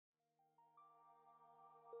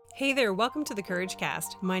Hey there, welcome to the Courage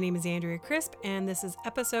Cast. My name is Andrea Crisp, and this is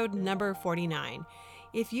episode number 49.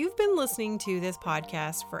 If you've been listening to this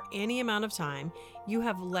podcast for any amount of time, you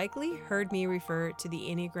have likely heard me refer to the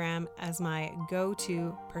Enneagram as my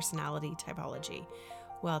go-to personality typology.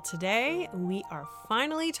 Well, today we are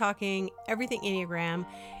finally talking everything Enneagram,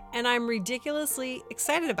 and I'm ridiculously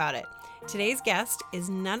excited about it. Today's guest is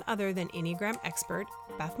none other than Enneagram expert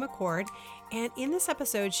Beth McCord, and in this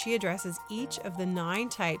episode, she addresses each of the 9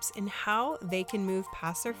 types and how they can move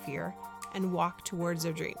past their fear and walk towards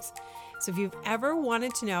their dreams. So if you've ever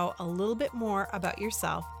wanted to know a little bit more about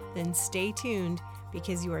yourself, then stay tuned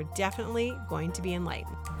because you are definitely going to be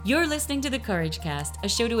enlightened. You're listening to the Courage Cast, a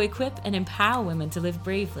show to equip and empower women to live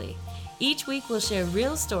bravely. Each week we'll share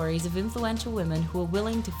real stories of influential women who are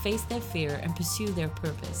willing to face their fear and pursue their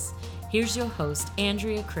purpose. Here's your host,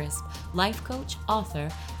 Andrea Crisp, life coach,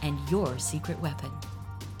 author, and your secret weapon.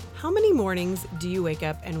 How many mornings do you wake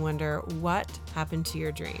up and wonder what happened to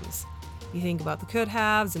your dreams? You think about the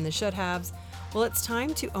could-haves and the should-haves. Well, it's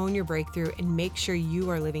time to own your breakthrough and make sure you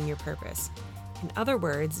are living your purpose. In other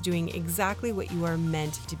words, doing exactly what you are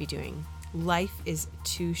meant to be doing. Life is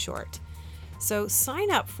too short. So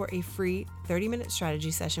sign up for a free 30-minute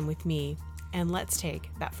strategy session with me, and let's take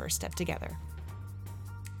that first step together.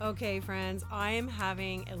 Okay, friends, I am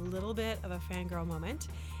having a little bit of a fangirl moment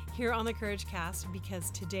here on the Courage Cast because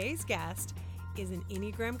today's guest is an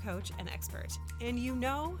Enneagram coach and expert. And you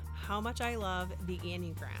know how much I love the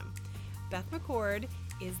Enneagram. Beth McCord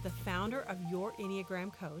is the founder of Your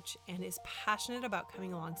Enneagram Coach and is passionate about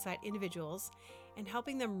coming alongside individuals and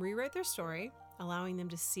helping them rewrite their story, allowing them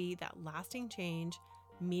to see that lasting change,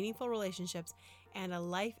 meaningful relationships, and a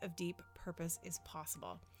life of deep purpose is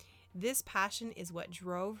possible. This passion is what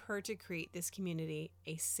drove her to create this community,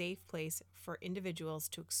 a safe place for individuals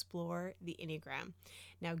to explore the Enneagram.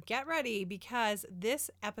 Now get ready because this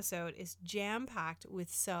episode is jam-packed with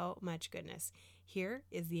so much goodness. Here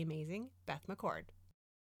is the amazing Beth McCord.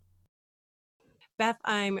 Beth,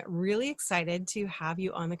 I'm really excited to have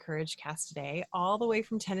you on the Courage Cast today, all the way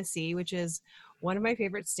from Tennessee, which is one of my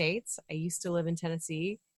favorite states. I used to live in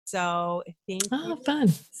Tennessee. So thank you Fun.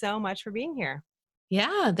 so much for being here.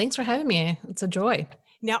 Yeah, thanks for having me. It's a joy.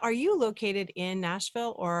 Now, are you located in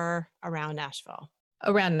Nashville or around Nashville?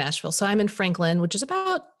 Around Nashville. So I'm in Franklin, which is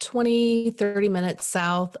about 20, 30 minutes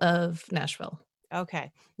south of Nashville. Okay.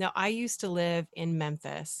 Now, I used to live in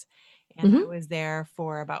Memphis and I Mm-hmm. was there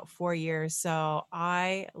for about 4 years. So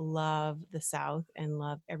I love the South and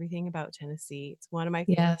love everything about Tennessee. It's one of my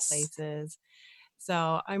favorite Yes. places.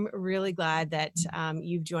 So I'm really glad that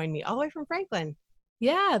you've joined me all the way from Franklin.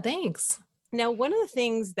 Yeah, thanks. Now, one of the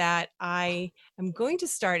things that I am going to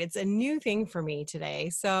start, it's a new thing for me today,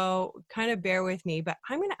 so kind of bear with me, but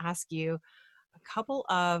I'm going to ask you a couple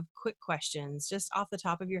of quick questions just off the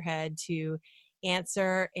top of your head to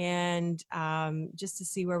answer and just to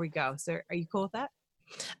see where we go. So are you cool with that?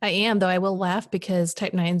 I am, though I will laugh because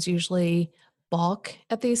type 9s usually balk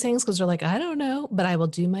at these things because they're like, I don't know, but I will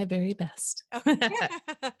do my very best.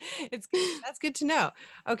 It's good. That's good to know.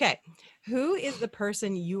 Okay. Who is the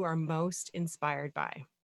person you are most inspired by?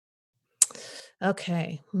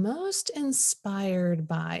 Okay. Most inspired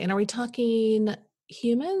by, and are we talking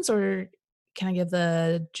humans or can I give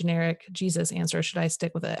the generic Jesus answer? Should I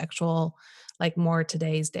stick with the actual, like more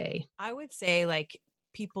today's day? I would say like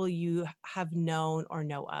people you have known or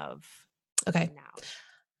know of Okay. now.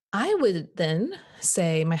 I would then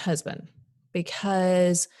say my husband,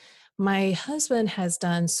 because my husband has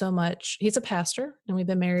done so much. He's a pastor and we've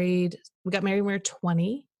been married. We got married when we were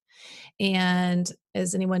 20. And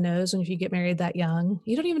as anyone knows, when if you get married that young,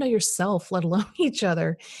 you don't even know yourself, let alone each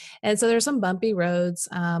other. And so there's some bumpy roads,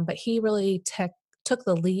 but he really took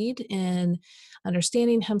the lead in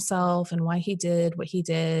understanding himself and why he did what he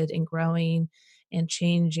did and growing and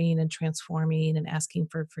changing and transforming and asking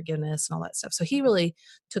for forgiveness and all that stuff. So he really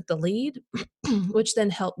took the lead, which then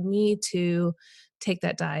helped me to take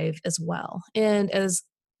that dive as well. And as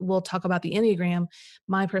we'll talk about the Enneagram,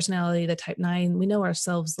 my personality, the type 9, we know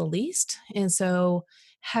ourselves the least. And so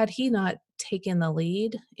had he not taken the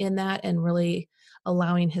lead in that and really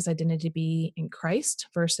allowing his identity to be in Christ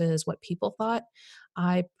versus what people thought,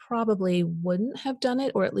 I probably wouldn't have done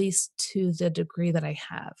it, or at least to the degree that I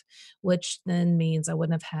have, which then means I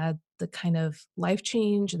wouldn't have had the kind of life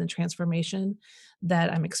change and the transformation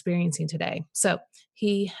that I'm experiencing today. So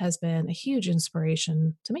he has been a huge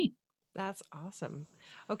inspiration to me. That's awesome.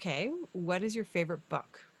 Okay. What is your favorite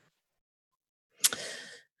book?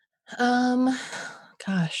 Um,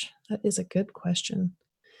 Gosh, that is a good question.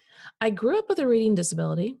 I grew up with a reading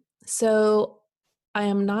disability, so I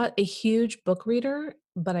am not a huge book reader.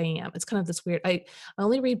 but I am. It's kind of this weird I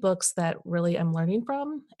only read books that really I'm learning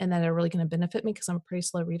from and that are really gonna benefit me because I'm a pretty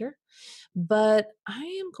slow reader. But I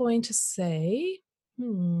am going to say,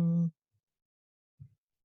 hmm,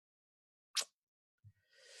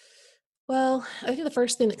 well, I think the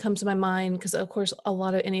first thing that comes to my mind, because of course a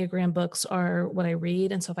lot of Enneagram books are what I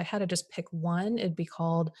read, and so if I had to just pick one, it'd be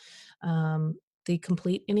called The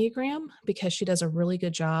Complete Enneagram, because she does a really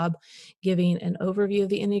good job giving an overview of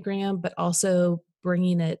the Enneagram, but also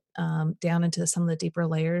bringing it down into some of the deeper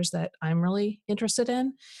layers that I'm really interested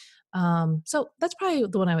in. So that's probably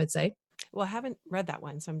the one I would say. Well, I haven't read that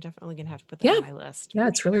one, so I'm definitely going to have to put that Yeah, on my list yeah, for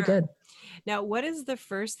it's really sure. good. Now, what is the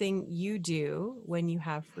first thing you do when you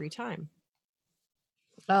have free time?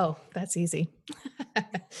 Oh, that's easy.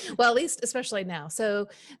 Well, at least especially now. So,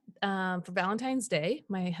 for Valentine's Day,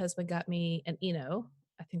 my husband got me an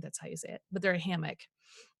I think that's how you say it, but they're a hammock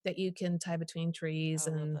that you can tie between trees,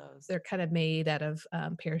 I love and those. they're kind of made out of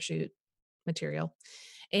parachute material.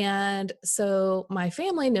 And so my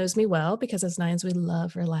family knows me well because as nines, we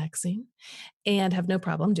love relaxing and have no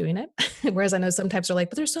problem doing it. Whereas I know sometimes they're like,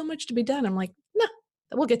 but there's so much to be done. I'm like, no,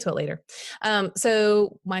 we'll get to it later.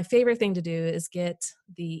 So my favorite thing to do is get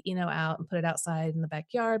the out and put it outside in the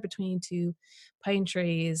backyard between two pine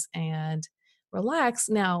trees and relax.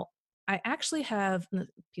 Now, I actually have,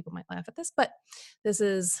 people might laugh at this, but this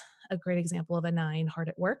is a great example of a nine hard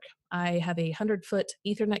at work. I have a 100-foot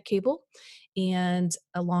Ethernet cable and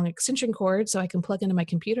a long extension cord so I can plug into my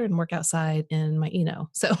computer and work outside in my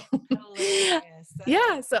So Hilarious. That is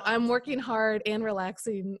yeah, so I'm working awesome. hard and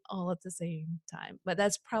relaxing all at the same time. But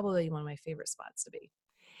that's probably one of my favorite spots to be.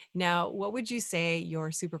 Now, what would you say your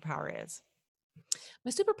superpower is?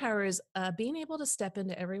 My superpower is being able to step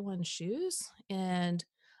into everyone's shoes and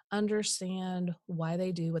understand why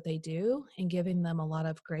they do what they do and giving them a lot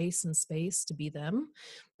of grace and space to be them,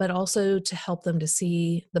 but also to help them to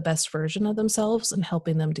see the best version of themselves and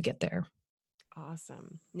helping them to get there.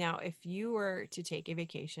 Awesome. Now, if you were to take a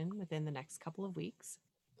vacation within the next couple of weeks,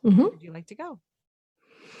 where Mhm. would you like to go?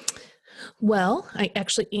 Well, I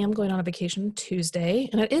actually am going on a vacation Tuesday,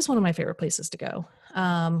 and it is one of my favorite places to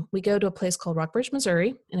go. We go to a place called Rockbridge,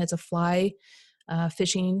 Missouri, and it's a fly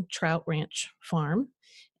fishing trout ranch farm.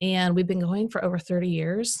 And we've been going for over 30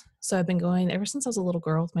 years. So I've been going ever since I was a little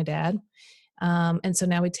girl with my dad. And so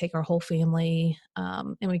now we take our whole family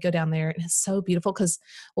and we go down there, and it's so beautiful because,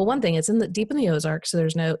 well, one thing, it's in the deep in the Ozarks, so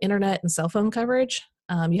there's no internet and cell phone coverage.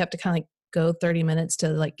 You have to kind of like go 30 minutes to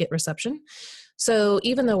like get reception. So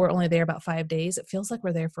even though we're only there about 5 days, it feels like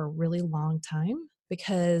we're there for a really long time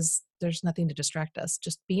because there's nothing to distract us.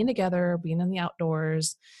 Just being together, being in the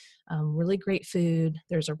outdoors, really great food.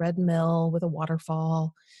 There's a red mill with a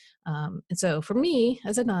waterfall. And so for me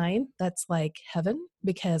as a nine, that's like heaven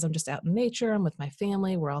because I'm just out in nature. I'm with my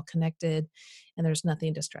family. We're all connected and there's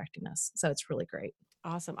nothing distracting us. So it's really great.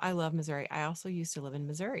 Awesome. I love Missouri. I also used to live in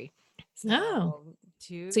Missouri. Oh,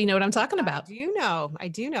 So, so you know what I'm talking I about. do know. I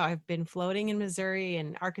do know. I've been floating in Missouri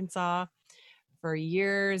and Arkansas for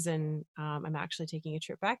years, and I'm actually taking a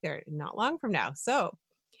trip back there not long from now. So,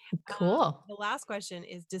 Cool. the last question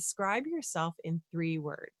is describe yourself in 3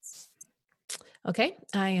 words. Okay.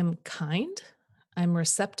 I am kind, I'm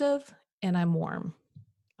receptive, and I'm warm.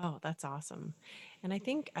 Oh, that's awesome. And I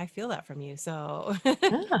think I feel that from you. So,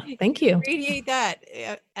 Ah, you thank you. radiate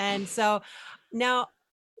that. And so, now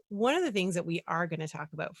one of the things that we are going to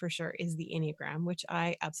talk about for sure is the Enneagram, which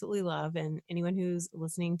I absolutely love. And anyone who's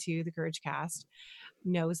listening to the Courage Cast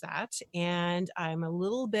knows that. And I'm a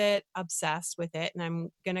little bit obsessed with it. And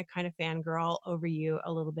I'm going to kind of fangirl over you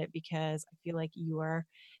a little bit because I feel like you are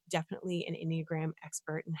definitely an Enneagram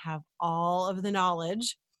expert and have all of the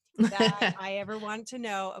knowledge that I ever want to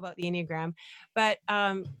know about the Enneagram. But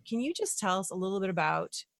can you just tell us a little bit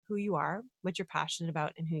about who you are, what you're passionate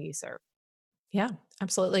about, and who you serve? Yeah,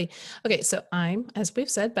 absolutely. Okay, so I'm, as we've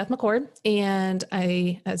said, Beth McCord, and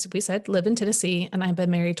I, as we said, live in Tennessee, and I've been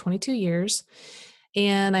married 22 years,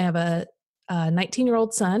 and I have a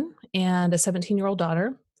 19-year-old son and a 17-year-old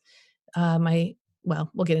daughter. Well,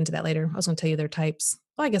 we'll get into that later. I was going to tell you their types.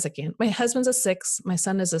 Well, I guess I can. My husband's a 6, my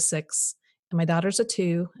son is a 6, and my daughter's a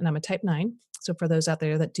 2, and I'm a type 9. So for those out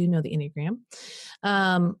there that do know the Enneagram,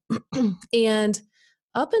 um, and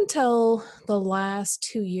up until the last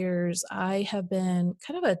 2 years, I have been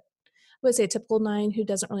kind of I would say a typical nine who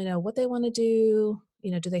doesn't really know what they want to do.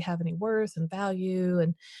 Do they have any worth and value? And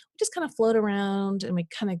we just kind of float around and we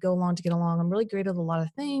kind of go along to get along. I'm really great at a lot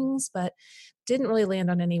of things, but didn't really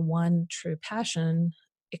land on any one true passion.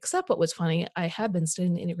 Except what was funny, I had been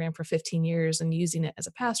studying the Enneagram for 15 years and using it as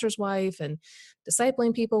a pastor's wife and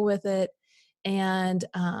discipling people with it. And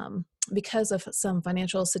because of some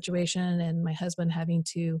financial situation and my husband having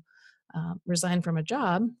to resign from a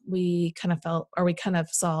job, we kind of felt, or we kind of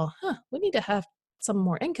saw, we need to have some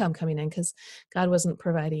more income coming in because God wasn't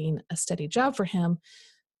providing a steady job for him.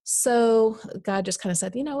 So God just kind of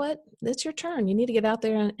said, you know what, it's your turn. You need to get out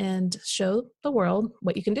there and show the world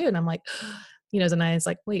what you can do. And I'm like, and I was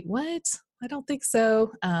like, wait, what? I don't think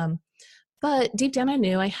so. But deep down, I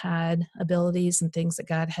knew I had abilities and things that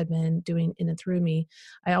God had been doing in and through me.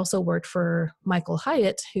 I also worked for Michael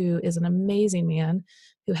Hyatt, who is an amazing man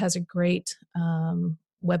who has a great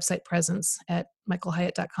website presence at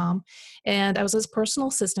michaelhyatt.com. And I was his personal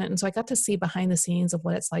assistant. And so I got to see behind the scenes of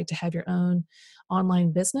what it's like to have your own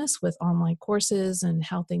online business with online courses and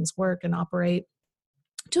how things work and operate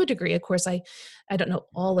to a degree. Of course, I don't know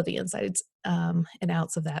all of the insides and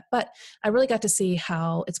outs of that, but I really got to see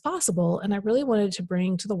how it's possible. And I really wanted to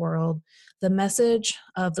bring to the world the message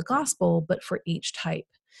of the gospel, but for each type,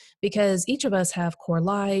 because each of us have core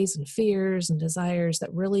lies and fears and desires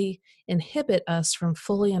that really inhibit us from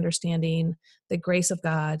fully understanding the grace of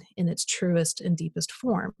God in its truest and deepest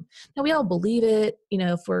form. Now, we all believe it.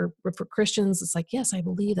 For Christians, it's like, yes, I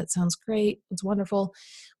believe, that sounds great. It's wonderful.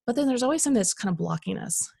 But then there's always something that's kind of blocking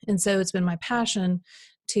us. And so it's been my passion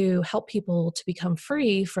to help people to become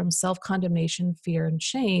free from self-condemnation, fear, and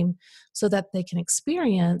shame so that they can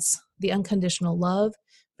experience the unconditional love,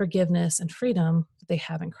 forgiveness, and freedom that they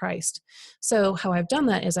have in Christ. So how I've done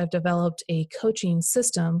that is I've developed a coaching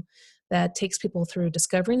system that takes people through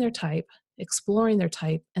discovering their type, exploring their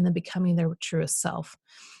type, and then becoming their truest self.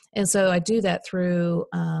 And so I do that through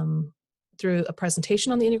a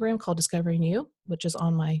presentation on the Enneagram called Discovering You, which is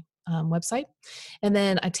on my website. And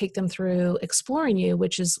then I take them through Exploring You,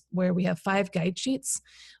 which is where we have 5 guide sheets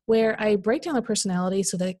where I break down the personality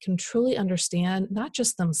so that they can truly understand not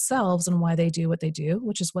just themselves and why they do what they do,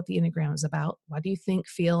 which is what the Enneagram is about. Why do you think,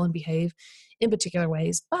 feel, and behave in particular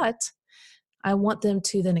ways? But I want them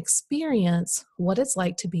to then experience what it's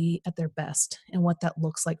like to be at their best and what that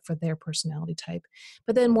looks like for their personality type.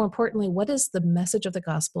 But then more importantly, what is the message of the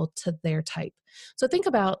gospel to their type? So think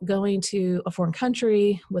about going to a foreign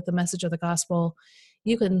country with the message of the gospel.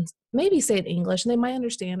 You can maybe say it in English and they might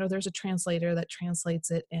understand, or there's a translator that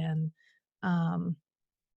translates it, and um,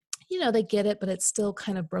 they get it, but it's still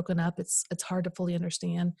kind of broken up. It's hard to fully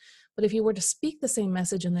understand. But if you were to speak the same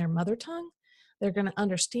message in their mother tongue, they're going to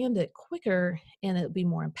understand it quicker and it'll be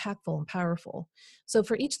more impactful and powerful. So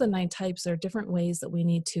for each of the 9 types, there are different ways that we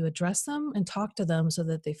need to address them and talk to them so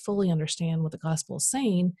that they fully understand what the gospel is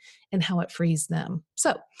saying and how it frees them.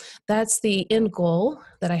 So that's the end goal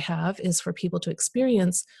that I have, is for people to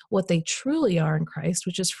experience what they truly are in Christ,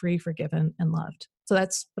 which is free, forgiven, and loved. So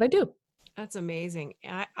that's what I do. That's amazing.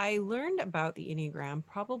 I learned about the Enneagram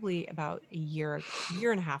probably about a year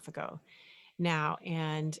and a half ago now.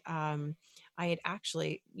 And I had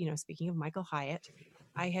actually, speaking of Michael Hyatt,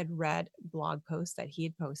 I had read blog posts that he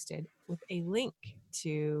had posted with a link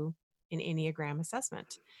to an Enneagram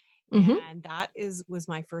assessment. Mm-hmm. And that was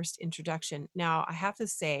my first introduction. Now, I have to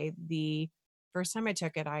say, the first time I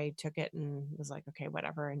took it and was like, okay,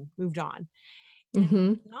 whatever, and moved on. And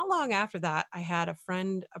Mm-hmm. not long after that, I had a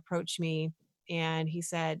friend approach me and he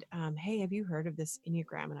said, hey, have you heard of this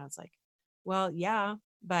Enneagram? And I was like, well, yeah,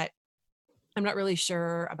 but I'm not really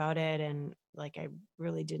sure about it. And like, I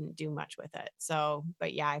really didn't do much with it. So,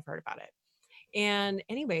 but yeah, I've heard about it. And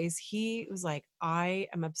anyways, he was like, I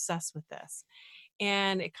am obsessed with this.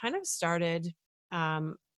 And it kind of started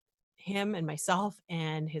um, him and myself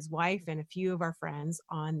and his wife and a few of our friends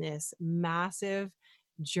on this massive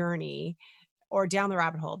journey, or down the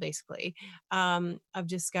rabbit hole, basically, of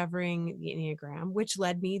discovering the Enneagram, which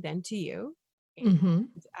led me then to you.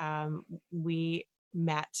 Mm-hmm. We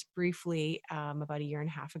met briefly about a year and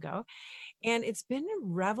a half ago, and it's been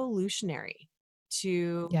revolutionary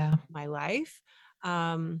to Yeah. my life,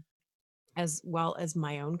 as well as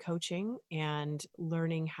my own coaching and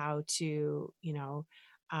learning how to,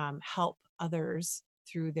 help others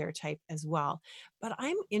through their type as well. But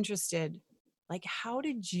I'm interested, like, how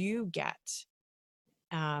did you get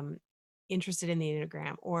um, interested in the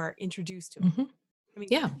Enneagram or introduced to it? Mm-hmm. I mean,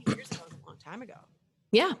 Yeah. 15 years ago is a long time ago.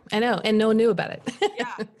 Yeah, I know. And no one knew about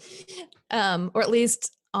Yeah. it. Or at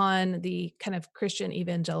least on the kind of Christian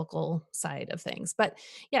evangelical side of things. But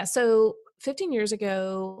yeah, so 15 years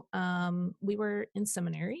ago, we were in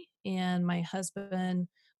seminary and my husband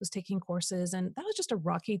was taking courses, and that was just a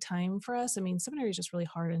rocky time for us. I mean, seminary is just really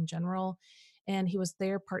hard in general. And he was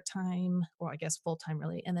there part-time, or I guess full-time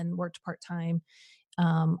really, and then worked part-time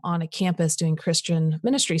on a campus doing Christian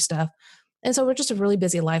ministry stuff. And so we're just a really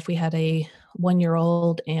busy life. We had a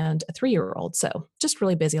 1-year-old and a 3-year-old. So just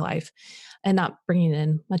really busy life and not bringing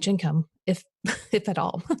in much income, if, if at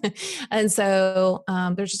all. And so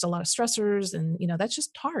there's just a lot of stressors and, that's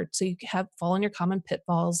just hard. So you have fall in your common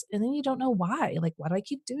pitfalls and then you don't know why, like, why do I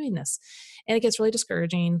keep doing this? And it gets really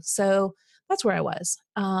discouraging. So that's where I was.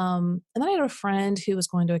 And then I had a friend who was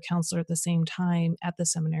going to a counselor at the same time at the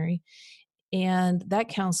seminary. And that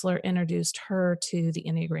counselor introduced her to the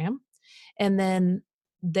Enneagram. And then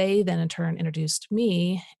they then in turn introduced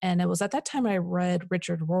me. And it was at that time I read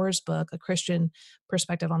Richard Rohr's book, A Christian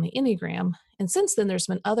Perspective on the Enneagram. And since then, there's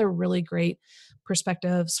been other really great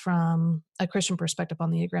perspectives from a Christian perspective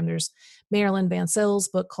on the Enneagram. There's Marilyn Van Sil's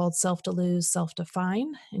book called Self to Lose, Self to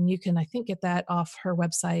Find. And you can, I think, get that off her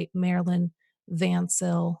website,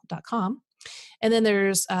 marilynvansil.com. And then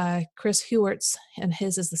there's Chris Hewart's, and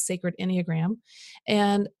his is The Sacred Enneagram.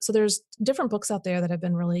 And so there's different books out there that have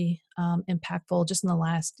been really impactful just in the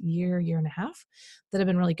last year, year and a half that have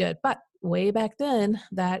been really good. But way back then,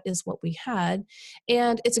 that is what we had.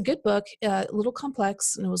 And it's a good book, a little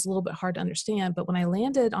complex, and it was a little bit hard to understand. But when I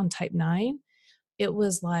landed on type 9, it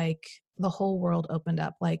was like the whole world opened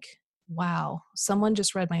up. Like, wow, someone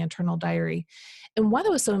just read my internal diary. And why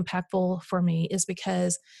that was so impactful for me is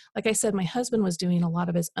because, like I said, my husband was doing a lot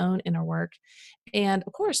of his own inner work and,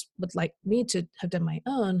 of course, would like me to have done my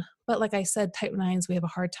own. But like I said, type 9s, we have a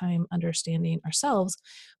hard time understanding ourselves.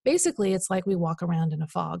 Basically, it's like we walk around in a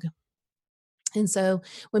fog. And so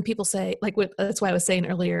when people say, like, that's why I was saying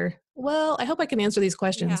earlier, well, I hope I can answer these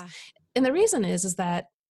questions. Yeah. And the reason is that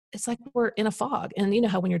it's like we're in a fog. And you know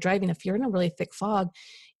how when you're driving, if you're in a really thick fog,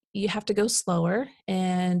 you have to go slower,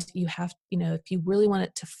 and you have, if you really want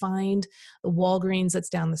it to find the Walgreens that's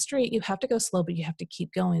down the street, you have to go slow, but you have to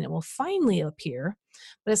keep going. It will finally appear,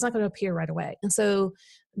 but it's not going to appear right away. And so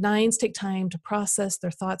 9s take time to process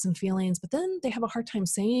their thoughts and feelings, but then they have a hard time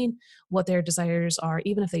saying what their desires are,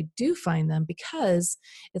 even if they do find them, because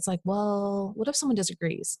it's like, well, what if someone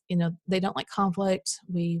disagrees? They don't like conflict.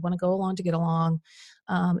 We want to go along to get along.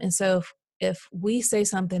 And so if we say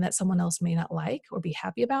something that someone else may not like or be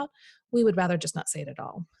happy about, we would rather just not say it at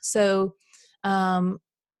all. Um,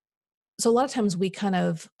 so a lot of times we kind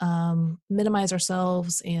of minimize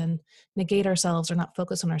ourselves and negate ourselves or not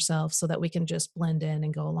focus on ourselves so that we can just blend in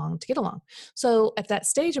and go along to get along. So at that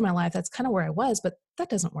stage in my life, that's kind of where I was, but that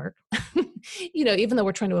doesn't work. Even though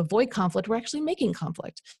we're trying to avoid conflict, we're actually making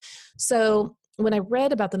conflict. So when I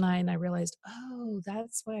read about the 9, I realized, oh,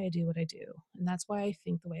 that's why I do what I do. And that's why I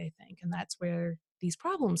think the way I think. And that's where these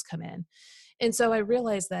problems come in. And so I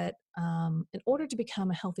realized that in order to become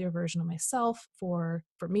a healthier version of myself for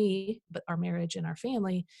me, but our marriage and our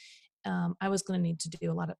family, I was going to need to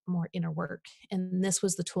do a lot of more inner work. And this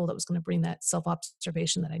was the tool that was going to bring that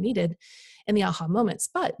self-observation that I needed and the aha moments.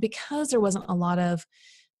 But because there wasn't a lot of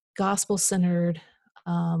gospel-centered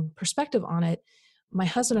perspective on it, my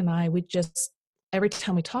husband and I, we just, every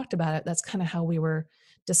time we talked about it, that's kind of how we were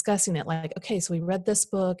discussing it. Like, okay, so we read this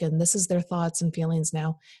book and this is their thoughts and feelings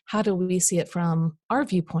now. How do we see it from our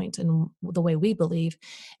viewpoint and the way we believe?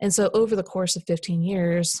 And so over the course of 15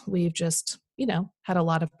 years, we've just, had a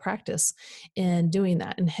lot of practice in doing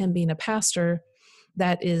that. And him being a pastor,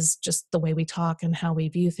 that is just the way we talk and how we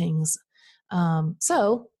view things.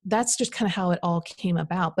 So that's just kind of how it all came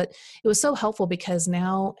about. But it was so helpful because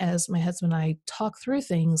now as my husband and I talk through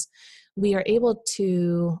things, we are able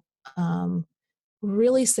to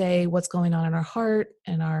really say what's going on in our heart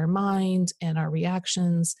and our mind and our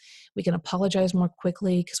reactions. We can apologize more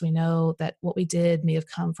quickly because we know that what we did may have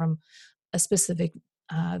come from a specific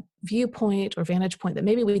viewpoint or vantage point that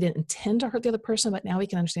maybe we didn't intend to hurt the other person, but now we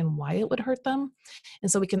can understand why it would hurt them.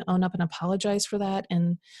 And so we can own up and apologize for that.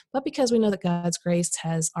 But because we know that God's grace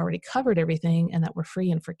has already covered everything and that we're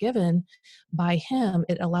free and forgiven by Him,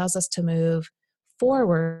 it allows us to move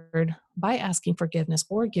forward by asking forgiveness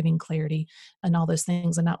or giving clarity and all those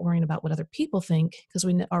things and not worrying about what other people think because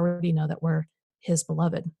we already know that we're His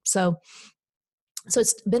beloved. So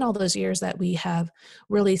it's been all those years that we have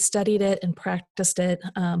really studied it and practiced it.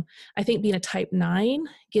 I think being a type 9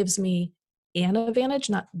 gives me an advantage,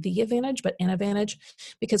 not the advantage, but an advantage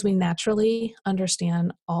because we naturally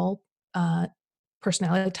understand all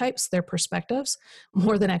personality types, their perspectives,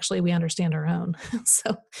 more than actually we understand our own.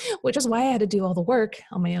 So, which is why I had to do all the work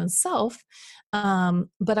on my own self.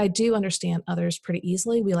 But I do understand others pretty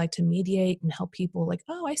easily. We like to mediate and help people like,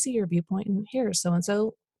 oh, I see your viewpoint and here's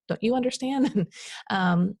so-and-so. Don't you understand?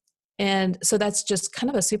 And so that's just kind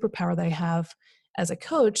of a superpower that I have as a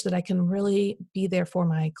coach that I can really be there for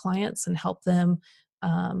my clients and help them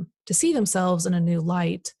to see themselves in a new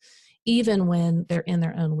light even when they're in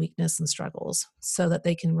their own weakness and struggles, so that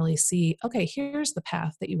they can really see, okay, here's the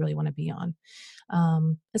path that you really want to be on.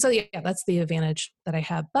 And so, yeah, that's the advantage that I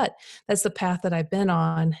have. But that's the path that I've been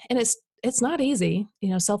on, and it's not easy.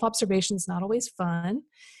 Self observation is not always fun,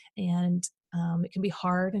 and it can be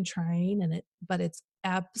hard and trying, but it's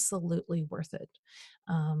absolutely worth it,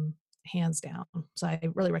 um, hands down. So I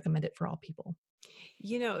really recommend it for all people.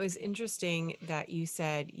 It was interesting that you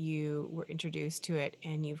said you were introduced to it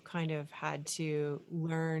and you've kind of had to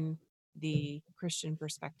learn the Christian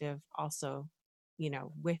perspective also,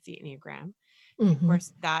 with the Enneagram. Of Hmm.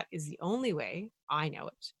 course, that is the only way I know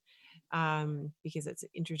it, because it's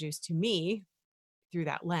introduced to me through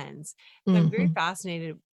that lens. So I'm very Hmm.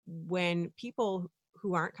 fascinated when people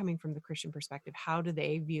who aren't coming from the Christian perspective, how do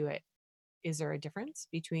they view it? Is there a difference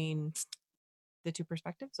between the two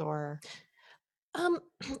perspectives or? Um,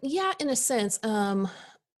 yeah, in a sense,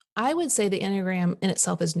 I would say the Enneagram in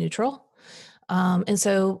itself is neutral. And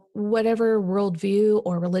so, whatever worldview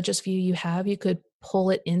or religious view you have, you could pull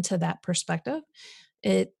it into that perspective.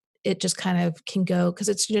 It it just kind of can go because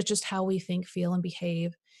it's just how we think, feel, and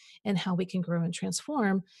behave, and how we can grow and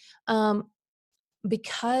transform. Um,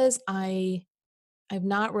 because I've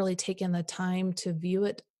not really taken the time to view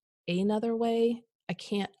it another way. I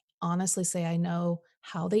can't honestly say I know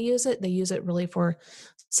how they use it. They use it really for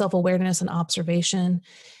self awareness and observation.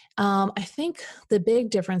 I think the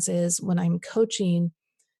big difference is when I'm coaching,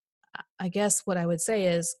 I guess what I would say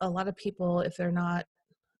is a lot of people, if they're not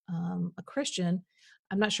a Christian,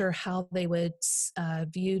 I'm not sure how they would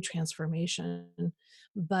view transformation.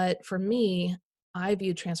 But for me, I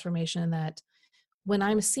view transformation that when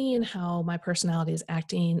I'm seeing how my personality is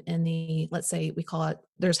acting in let's say we call it,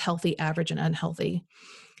 there's healthy, average, and unhealthy.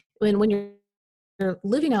 When you're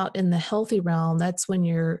living out in the healthy realm, that's when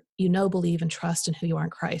believe and trust in who you are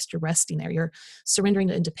in Christ. You're resting there. You're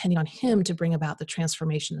surrendering and depending on Him to bring about the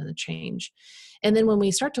transformation and the change. And then when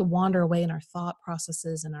we start to wander away in our thought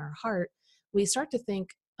processes and our heart, we start to think,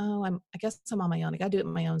 oh, I guess I'm on my own. I got to do it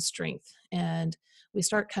in my own strength. And we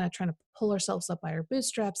start kind of trying to pull ourselves up by our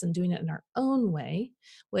bootstraps and doing it in our own way,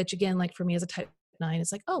 which again, like for me as a type 9,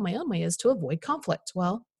 it's like, oh, my own way is to avoid conflict.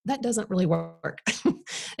 Well, that doesn't really work.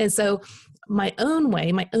 And so my own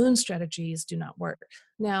way, my own strategies do not work.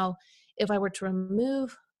 Now, if I were to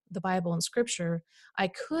remove the Bible and scripture, I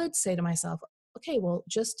could say to myself, okay, well,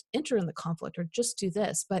 just enter in the conflict or just do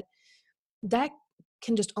this. But that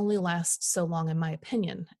can just only last so long, in my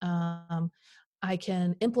opinion. I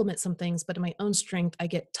can implement some things, but in my own strength, I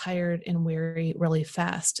get tired and weary really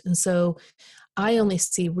fast. And so I only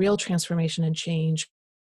see real transformation and change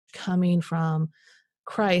coming from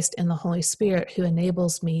Christ and the Holy Spirit, who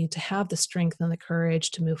enables me to have the strength and the courage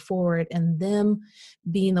to move forward, and them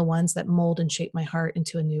being the ones that mold and shape my heart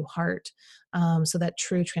into a new heart, so that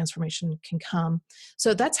true transformation can come.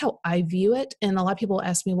 So that's how I view it. And a lot of people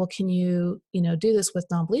ask me, well, can you do this with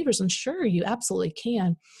non-believers? And sure, you absolutely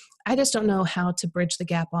can. I just don't know how to bridge the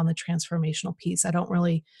gap on the transformational piece. I don't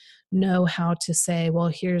really know how to say, well,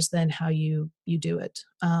 here's then how you do it.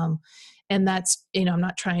 And that's, I'm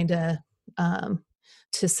not trying to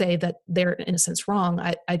say that they're in a sense wrong.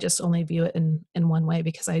 I just only view it in one way,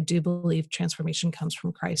 because I do believe transformation comes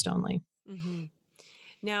from Christ only. Mhm.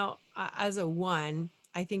 Now, as a one,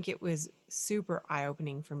 I think it was super eye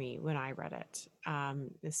opening for me when I read it,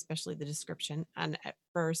 especially the description. And at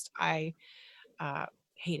first, I uh,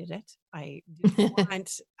 hated it. I didn't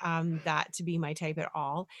want that to be my type at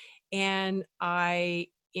all. And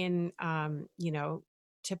in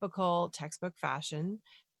typical textbook fashion,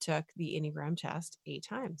 took the Enneagram test 8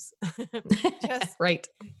 times just Right.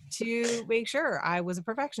 to make sure I was a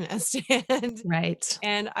perfectionist. and Right.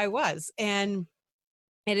 and I was. And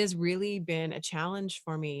it has really been a challenge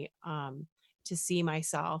for me, to see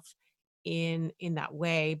myself in that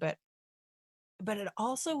way, but it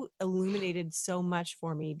also illuminated so much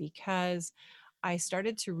for me because I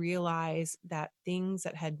started to realize that things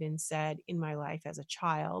that had been said in my life as a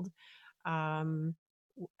child, um,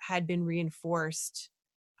 had been reinforced,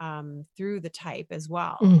 through the type as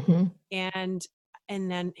well. Hmm. And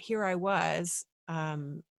then here I was,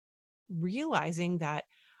 realizing that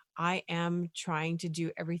I am trying to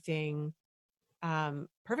do everything,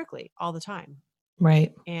 perfectly all the time.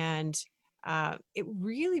 Right. And it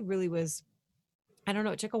really, really was. I don't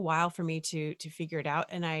know. It took a while for me to figure it out,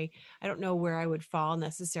 and I don't know where I would fall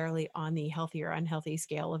necessarily on the healthy or unhealthy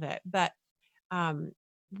scale of it. But um,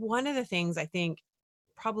 one of the things I think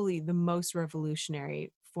probably the most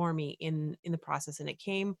revolutionary for me in the process, and it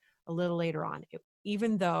came a little later on,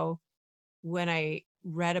 even though when I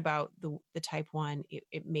read about the type one,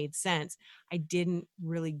 it made sense. I didn't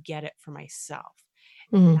really get it for myself.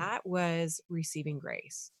 Mm, That was receiving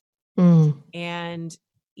grace. mm, And,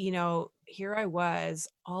 here I was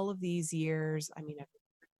all of these years. I mean,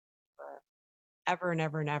 ever and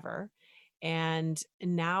ever and ever. And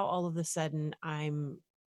now all of a sudden I'm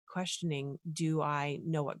questioning, do I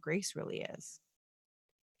know what grace really is?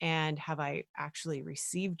 And have I actually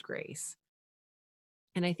received grace?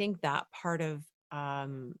 And I think that part of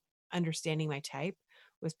um, understanding my type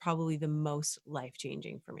was probably the most life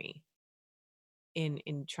changing for me in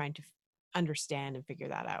trying to understand and figure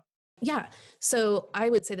that out. yeah. So I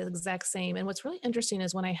would say the exact same. And what's really interesting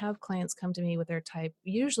is when I have clients come to me with their type,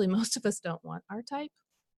 usually most of us don't want our type.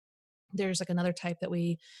 There's like another type that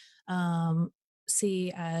we um,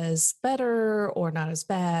 see as better or not as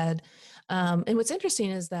bad. And what's interesting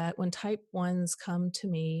is that when type ones come to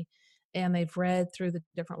me and they've read through the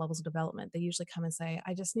different levels of development, they usually come and say,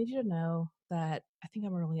 I just need you to know that I think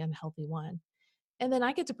I'm a really unhealthy one. And then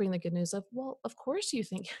I get to bring the good news of, well, of course you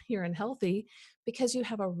think you're unhealthy because you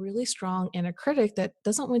have a really strong inner critic that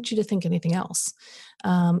doesn't want you to think anything else.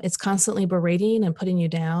 It's constantly berating and putting you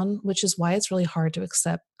down, which is why it's really hard to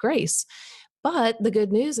accept grace. But the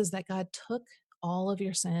good news is that God took all of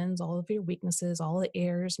your sins, all of your weaknesses, all the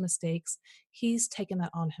errors, mistakes. He's taken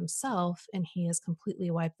that on himself and he has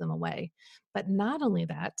completely wiped them away. But not only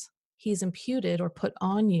that, he's imputed or put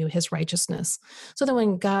on you his righteousness. So that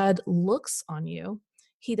when God looks on you,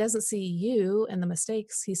 he doesn't see you and the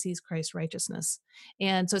mistakes, he sees Christ's righteousness.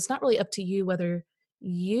 And so it's not really up to you whether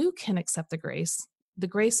you can accept the grace. The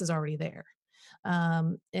grace is already there.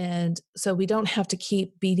 And so we don't have to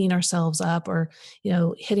keep beating ourselves up or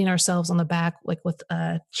hitting ourselves on the back like with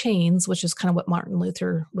chains, which is kind of what Martin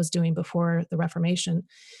Luther was doing before the Reformation.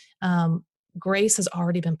 um, Grace has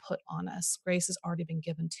already been put on us. Grace has already been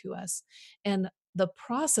given to us. And the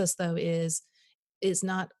process though is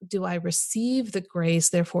not, do I receive the grace,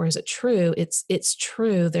 therefore is it true? It's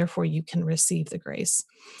true, therefore you can receive the grace.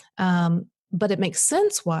 But it makes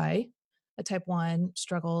sense why a type 1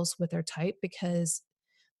 struggles with their type, because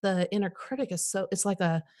the inner critic is so, it's like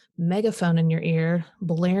a megaphone in your ear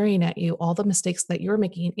blaring at you all the mistakes that you're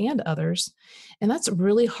making and others, and that's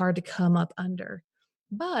really hard to come up under.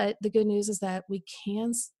 But the good news is that we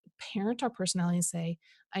can parent our personality and say,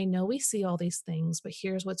 I know we see all these things, but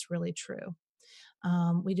here's what's really true.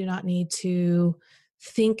 We do not need to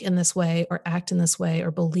think in this way or act in this way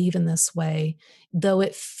or believe in this way, though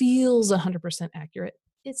it feels 100% accurate.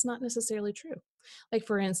 It's not necessarily true. Like,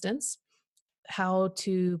 for instance, how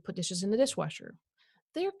to put dishes in the dishwasher.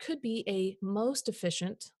 There could be a most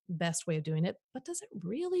efficient, best way of doing it, but does it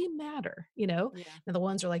really matter? Yeah. And the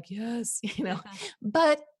ones are like, yes, Yeah.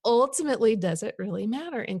 but ultimately, does it really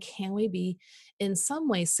matter? And can we be in some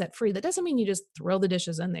way set free? That doesn't mean you just throw the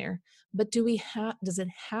dishes in there, but does it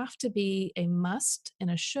have to be a must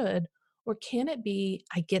and a should, or can it be,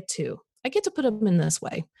 I get to put them in this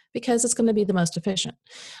way because it's going to be the most efficient.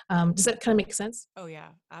 Does that kind of make sense? Oh yeah,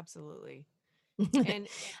 absolutely. And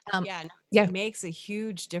um, yeah, no, yeah, it makes a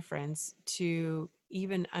huge difference to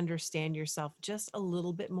even understand yourself just a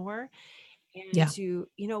little bit more, and yeah, to,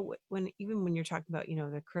 when even when you're talking about,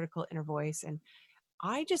 the critical inner voice, and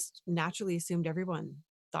I just naturally assumed everyone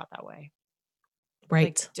thought that way. Like,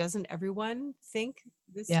 right. doesn't everyone think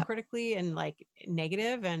this Yeah, critically and like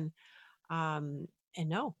negative? Um and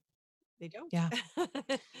no, they don't. yeah.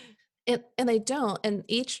 And they don't. And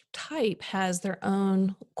each type has their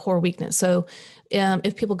own core weakness. So,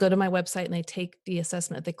 if people go to my website and they take the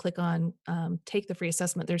assessment, they click on take the free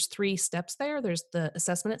assessment. There's 3 steps there. There's the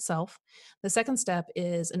assessment itself. The second step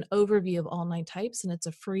is an overview of all 9 types, and it's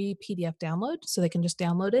a free PDF download, so they can just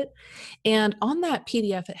download it. And on that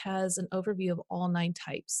PDF, it has an overview of all 9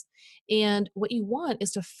 types. And what you want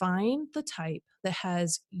is to find the type that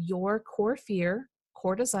has your core fear,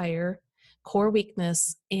 core desire, core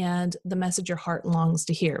weakness, and the message your heart longs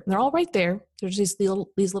to hear. They're all right there. There's these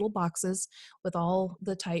little boxes with all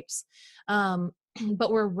the types. Um,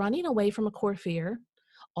 but we're running away from a core fear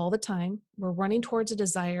all the time. We're running towards a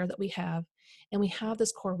desire that we have, and we have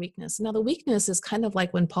this core weakness. Now, the weakness is kind of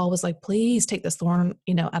like when Paul was like, please take this thorn,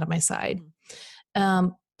 out of my side.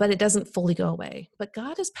 Mhm. But it doesn't fully go away. But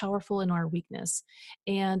God is powerful in our weakness,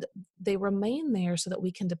 and they remain there so that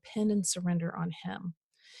we can depend and surrender on Him.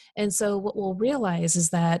 And so, what we'll realize is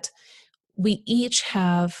that we each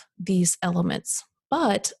have these elements.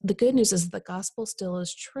 But the good news is the gospel still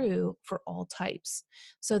is true for all types.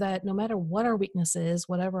 So that no matter what our weakness is,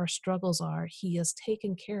 whatever our struggles are, He has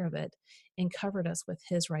taken care of it and covered us with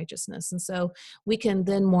His righteousness. And so we can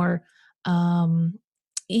then more um,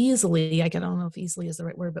 easily, I don't know if easily is the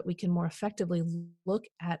right word, but we can more effectively look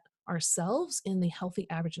at ourselves in the healthy,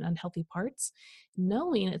 average, and unhealthy parts,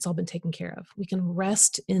 knowing it's all been taken care of. We can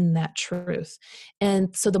rest in that truth.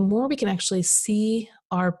 And so the more we can actually see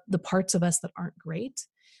the parts of us that aren't great,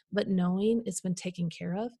 but knowing it's been taken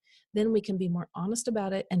care of, then we can be more honest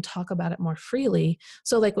about it and talk about it more freely.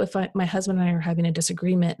 So like if my husband and I are having a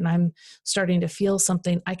disagreement and I'm starting to feel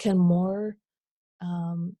something, I can more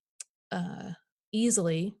um, uh,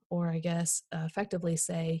 easily, or I guess effectively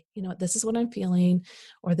say, this is what I'm feeling,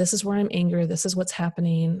 or this is where I'm angry, this is what's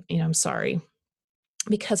happening, I'm sorry,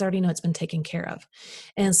 because I already know it's been taken care of.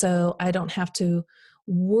 And so I don't have to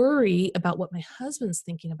worry about what my husband's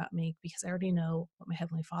thinking about me because I already know what my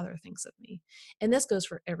Heavenly Father thinks of me. And this goes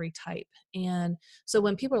for every type. And so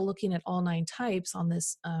when people are looking at all 9 types on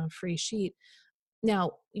this free sheet,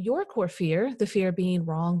 now, your core fear, the fear of being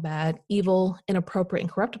wrong, bad, evil, inappropriate,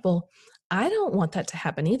 and corruptible, I don't want that to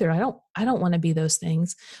happen either. I don't want to be those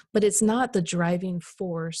things, but it's not the driving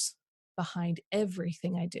force behind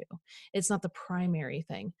everything I do. It's not the primary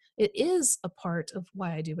thing. It is a part of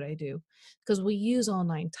why I do what I do because we use all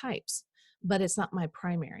 9 types, but it's not my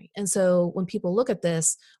primary. And so when people look at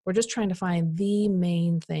this, we're just trying to find the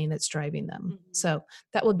main thing that's driving them. Mhm. So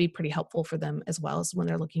that would be pretty helpful for them as well as when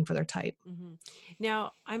they're looking for their type. Mhm.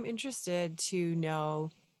 Now, I'm interested to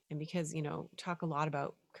know, and because, talk a lot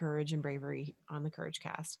about courage and bravery on the Courage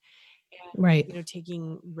Cast, and, Right.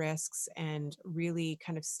 taking risks and really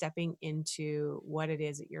kind of stepping into what it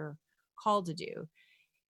is that you're called to do.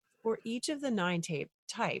 For each of the 9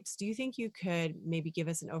 types, do you think you could maybe give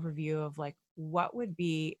us an overview of like what would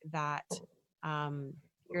be that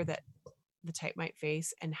fear that the type might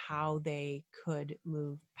face and how they could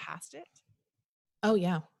move past it? Oh,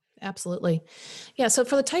 yeah, absolutely. Yeah. So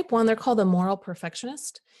for the type 1, they're called the moral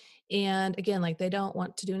perfectionist. And again, like they don't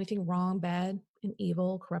want to do anything wrong, bad, and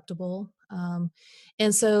evil, corruptible.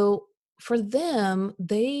 And so for them,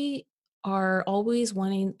 they are always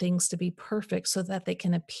wanting things to be perfect so that they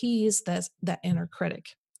can appease that inner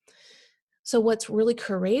critic. So, what's really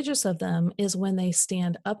courageous of them is when they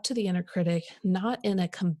stand up to the inner critic, not in a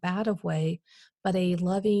combative way, but a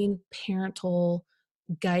loving, parental,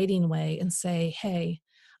 guiding way, and say, hey,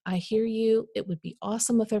 I hear you. It would be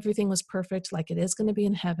awesome if everything was perfect, like it is going to be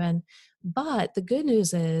in heaven. But the good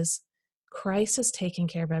news is, Christ has taken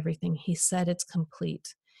care of everything. He said it's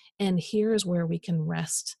complete. And here is where we can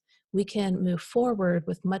rest. We can move forward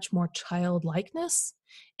with much more childlikeness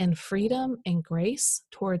and freedom and grace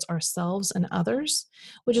towards ourselves and others,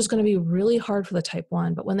 which is going to be really hard for the type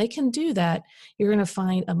 1. But when they can do that, you're going to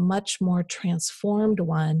find a much more transformed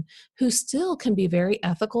one who still can be very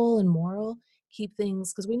ethical and moral, keep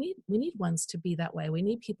things, because we need ones to be that way. We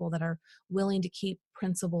need people that are willing to keep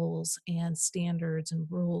principles and standards and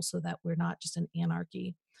rules so that we're not just an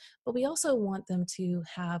anarchy. But we also want them to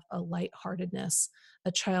have a lightheartedness,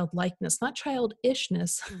 a childlikeness, not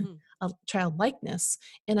childishness, Mhm. a childlikeness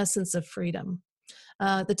in a sense of freedom.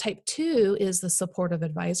 The type 2 is the supportive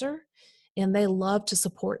advisor, and they love to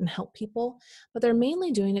support and help people, but they're mainly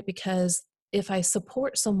doing it because if I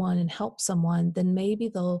support someone and help someone, then maybe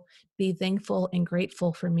they'll be thankful and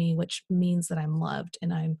grateful for me, which means that I'm loved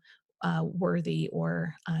and I'm worthy,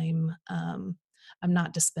 or I'm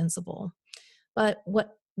not dispensable. But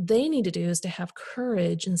what they need to do is to have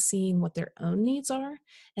courage in seeing what their own needs are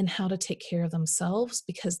and how to take care of themselves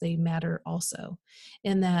because they matter also.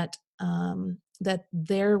 And that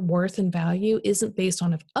their worth and value isn't based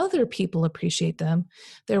on if other people appreciate them.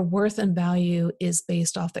 Their worth and value is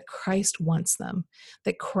based off that Christ wants them,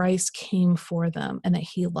 that Christ came for them, and that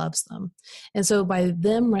he loves them. And so by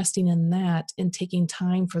them resting in that and taking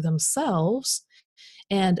time for themselves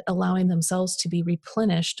and allowing themselves to be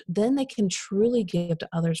replenished, then they can truly give to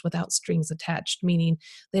others without strings attached, meaning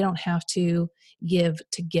they don't have to give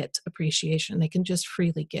to get appreciation. They can just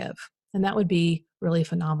freely give. And that would be really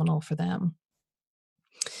phenomenal for them.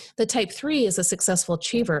 The type 3 is a successful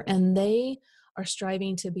achiever, and they are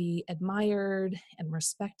striving to be admired and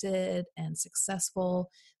respected and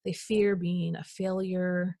successful. They fear being a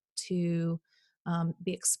failure, to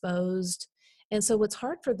be exposed. And so, what's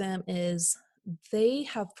hard for them is they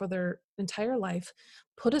have, for their entire life,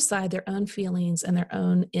 put aside their own feelings and their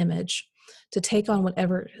own image to take on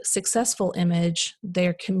whatever successful image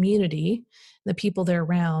their community, the people they're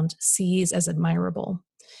around, sees as admirable.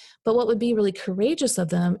 But what would be really courageous of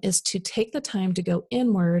them is to take the time to go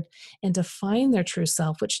inward and to find their true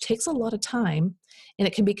self, which takes a lot of time. And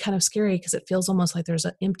it can be kind of scary because it feels almost like there's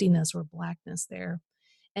an emptiness or blackness there.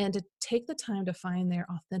 And to take the time to find their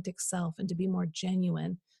authentic self and to be more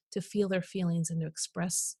genuine, to feel their feelings and to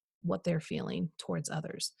express what they're feeling towards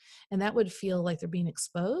others. And that would feel like they're being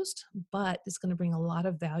exposed, but it's going to bring a lot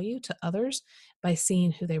of value to others by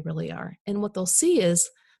seeing who they really are. And what they'll see is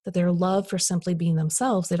that their love for simply being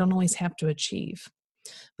themselves, they don't always have to achieve.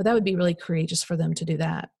 But that would be really courageous for them to do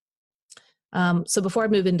that. So before I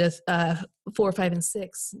move into 4, 5, and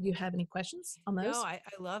 6, do you have any questions on No, those? I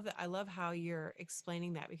love that. I love how you're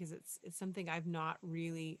explaining that because it's something I've not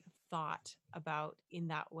really thought about in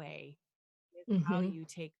that way. Is how Hmm. you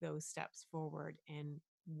take those steps forward and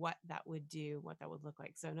what that would do, what that would look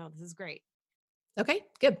like. So no, this is great. Okay,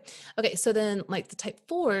 good. Okay, so then like the type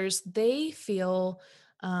fours, they feel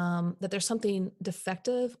that there's something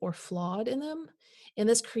defective or flawed in them. And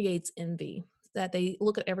this creates envy, that they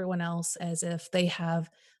look at everyone else as if they have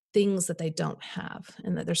things that they don't have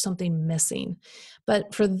and that there's something missing.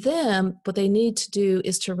 But for them, what they need to do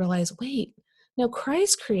is to realize, wait, no,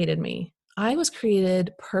 Christ created me. I was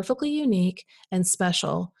created perfectly unique and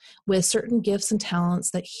special with certain gifts and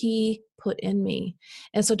talents that he put in me.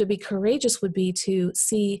 And so to be courageous would be to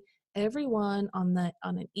see everyone on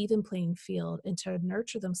an even playing field and to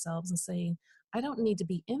nurture themselves and saying, I don't need to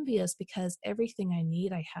be envious because everything I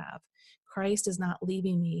need I have. Christ is not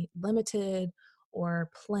leaving me limited or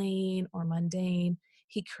plain or mundane.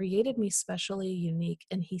 He created me specially unique,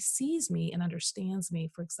 and he sees me and understands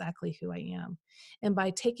me for exactly who I am. And by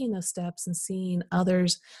taking those steps and seeing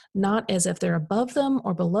others not as if they're above them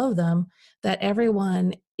or below them, that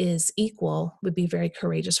everyone is equal would be very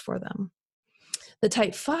courageous for them. The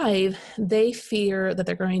type 5, they fear that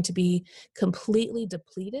they're going to be completely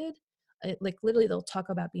depleted. Like literally, they'll talk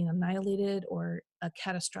about being annihilated or a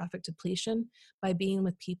catastrophic depletion by being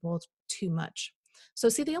with people too much. So,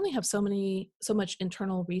 see, they only have so much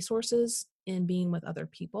internal resources in being with other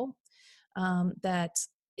people, that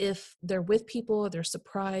if they're with people, they're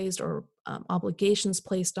surprised or obligations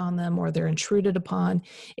placed on them or they're intruded upon,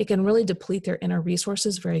 it can really deplete their inner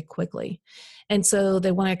resources very quickly. And so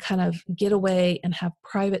they want to kind of get away and have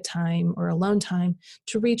private time or alone time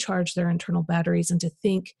to recharge their internal batteries and to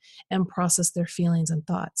think and process their feelings and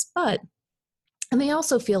thoughts. And they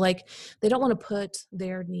also feel like they don't want to put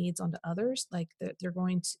their needs onto others, like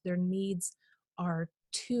their needs are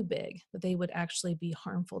too big that they would actually be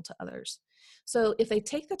harmful to others. So if they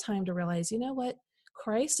take the time to realize, you know what,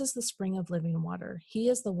 Christ is the spring of living water, he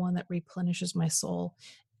is the one that replenishes my soul,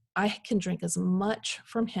 I can drink as much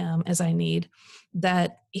from him as I need,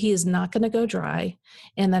 that he is not going to go dry,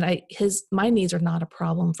 and that my needs are not a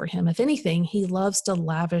problem for him. If anything, he loves to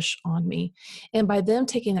lavish on me. And by them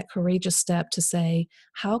taking that courageous step to say,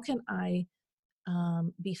 how can I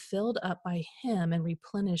be filled up by him and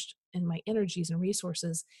replenished in my energies and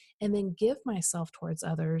resources, and then give myself towards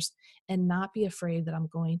others and not be afraid that I'm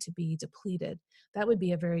going to be depleted, that would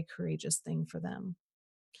be a very courageous thing for them.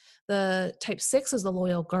 The type 6 is the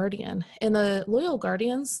loyal guardian. And the loyal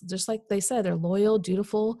guardians, just like they said, they're loyal,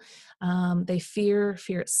 dutiful. They fear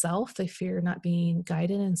itself. They fear not being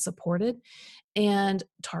guided and supported and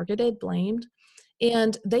targeted, blamed.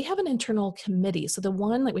 And they have an internal committee. So the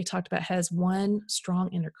one, like we talked about, has one strong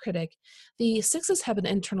inner critic. The sixes have an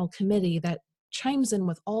internal committee that chimes in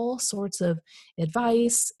with all sorts of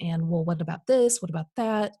advice and, well, what about this? What about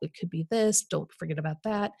that? It could be this. Don't forget about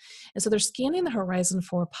that. And so they're scanning the horizon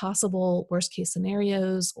for possible worst case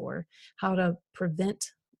scenarios or how to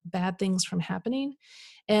prevent bad things from happening.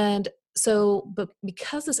 And so, but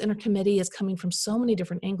because this inner committee is coming from so many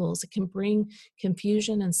different angles, it can bring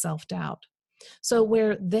confusion and self doubt. So,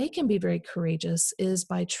 where they can be very courageous is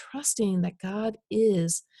by trusting that God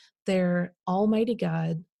is their Almighty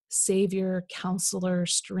God, Savior, Counselor,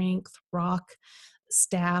 Strength, Rock,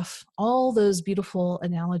 Staff, all those beautiful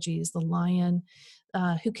analogies, the lion,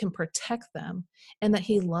 who can protect them, and that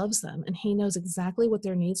He loves them and He knows exactly what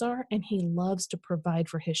their needs are, and He loves to provide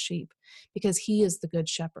for His sheep because He is the Good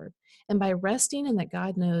Shepherd. And by resting in that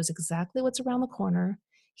God knows exactly what's around the corner,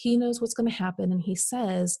 He knows what's going to happen, and He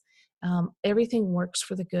says, everything works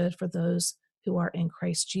for the good for those who are in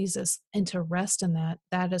Christ Jesus. And to rest in that,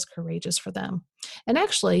 that is courageous for them. And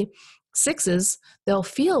actually, sixes, they'll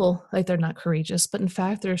feel like they're not courageous, but in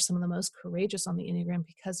fact, they're some of the most courageous on the Enneagram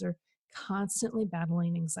because they're constantly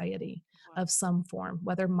battling anxiety Wow. of some form,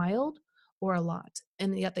 whether mild or a lot.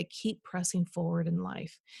 And yet they keep pressing forward in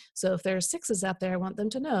life. So if there are sixes out there, I want them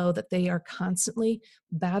to know that they are constantly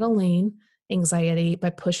battling anxiety by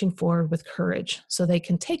pushing forward with courage, so they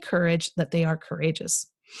can take courage that they are courageous,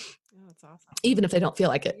 Oh, that's awesome. even if they don't feel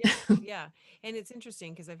like it. Yeah. Yeah. And it's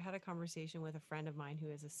interesting because I've had a conversation with a friend of mine who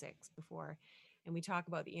is a 6 before. and we talk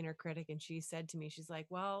about the inner critic. And she said to me, she's like,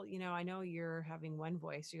 well, I know you're having one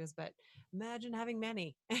voice. She goes, but imagine having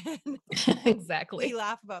many. And we Exactly.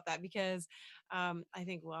 laugh about that because I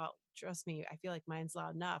think, well, trust me, I feel like mine's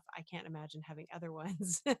loud enough. I can't imagine having other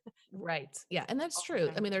ones Right. Yeah. And that's all the true.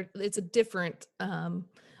 I time. mean, it's a different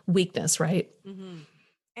weakness, right? Hmm.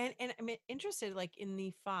 And I'm interested, like in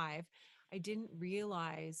the five, I didn't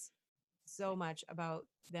realize so much about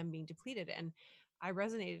them being depleted, and I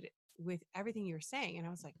resonated with everything you're saying, and I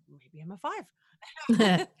was like, maybe I'm a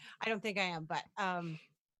five. I don't think I am, but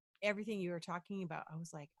everything you were talking about, I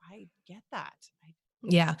was like, I get that.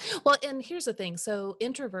 Yeah. Well, and here's the thing. So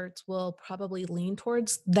introverts will probably lean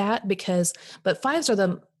towards that but fives are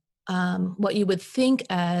the what you would think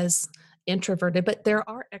as introverted, but there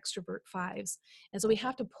are extrovert fives, and so we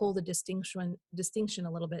have to pull the distinction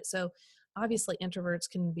a little bit. So obviously, introverts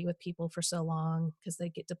can be with people for so long because they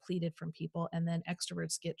get depleted from people, and then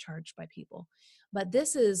extroverts get charged by people. But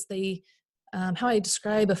this is the how I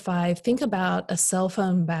describe a five. Think about a cell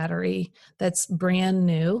phone battery that's brand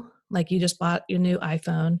new, like you just bought your new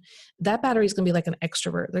iPhone. That battery is going to be like an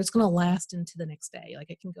extrovert. It's going to last into the next day.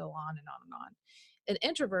 Like it can go on and on and on. An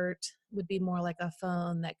introvert would be more like a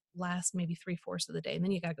phone that lasts maybe 3/4 of the day, and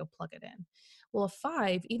then you got to go plug it in. Well, a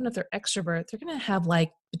five, even if they're extrovert, they're going to have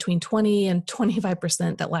like between 20 and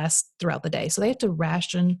 25% that lasts throughout the day. So they have to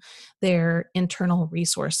ration their internal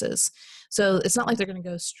resources. So it's not like they're going to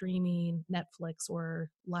go streaming Netflix or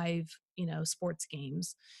live, sports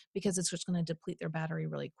games, because it's just going to deplete their battery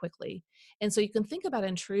really quickly. And so you can think about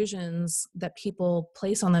intrusions that people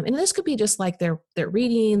place on them. And this could be just like they're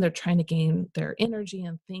reading, they're trying to gain their energy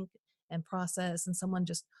and think and process, and someone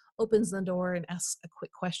just opens the door and asks a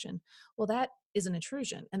quick question. Well, that is an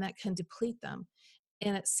intrusion and that can deplete them.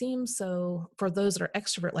 And it seems so for those that are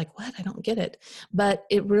extrovert, like, what? I don't get it. But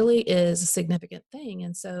it really is a significant thing.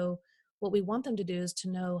 And so what we want them to do is to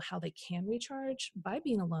know how they can recharge by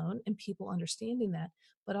being alone and people understanding that,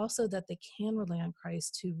 but also that they can rely on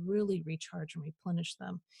Christ to really recharge and replenish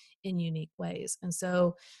them in unique ways. And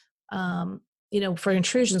so um, for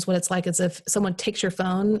intrusions, what it's like is if someone takes your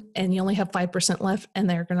phone and you only have 5% left and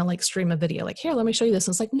they're going to like stream a video, like, here, let me show you this.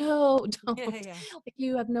 And it's like, no, don't. Yeah, yeah. Like,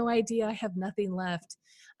 you have no idea. I have nothing left.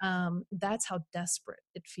 That's how desperate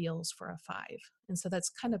it feels for a five. And so that's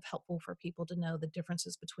kind of helpful for people to know the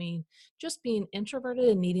differences between just being introverted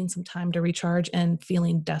and needing some time to recharge and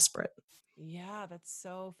feeling desperate. Yeah, that's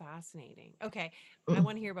so fascinating. Okay, I Mm.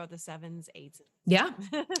 want to hear about the sevens, eights. Yeah.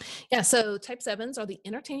 Yeah, so type sevens are the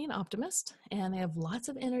entertaining optimist, and they have lots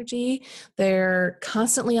of energy. They're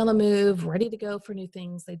constantly on the move, ready to go for new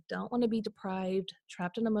things. They don't want to be deprived,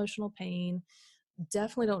 trapped in emotional pain.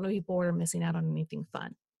 Definitely don't want to be bored or missing out on anything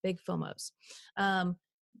fun. Big FOMOs. Um,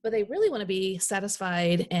 but they really want to be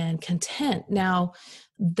satisfied and content. Now,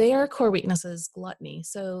 their core weakness is gluttony.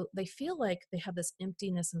 So they feel like they have this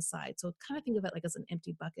emptiness inside. So kind of think of it like as an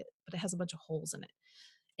empty bucket, but it has a bunch of holes in it.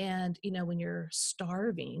 And, when you're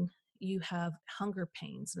starving, you have hunger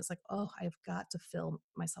pains, and it's like, oh, I've got to fill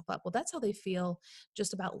myself up. Well, that's how they feel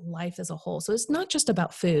just about life as a whole. So it's not just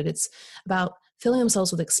about food, it's about filling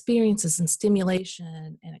themselves with experiences and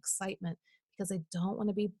stimulation and excitement, because they don't want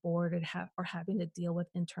to be bored or having to deal with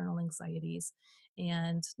internal anxieties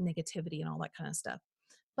and negativity and all that kind of stuff.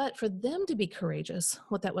 But for them to be courageous,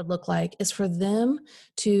 what that would look like is for them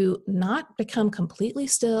to not become completely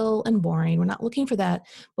still and boring. We're not looking for that,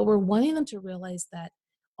 but we're wanting them to realize that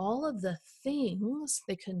all of the things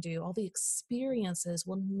they can do, all the experiences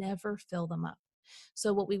will never fill them up.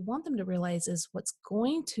 So, what we want them to realize is what's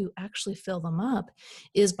going to actually fill them up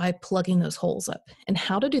is by plugging those holes up. And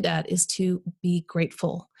how to do that is to be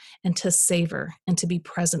grateful and to savor and to be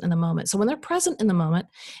present in the moment. So, when they're present in the moment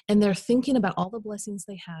and they're thinking about all the blessings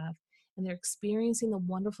they have and they're experiencing the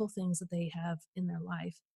wonderful things that they have in their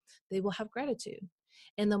life, they will have gratitude.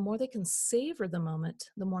 And the more they can savor the moment,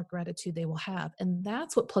 the more gratitude they will have. And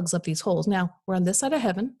that's what plugs up these holes. Now, we're on this side of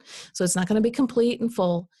heaven, so it's not going to be complete and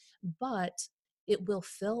full, but it will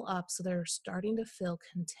fill up. So they're starting to feel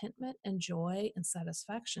contentment and joy and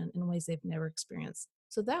satisfaction in ways they've never experienced.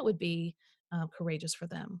 So that would be courageous for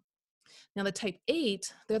them. Now, the type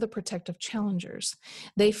 8, they're the protective challengers.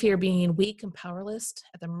 They fear being weak and powerless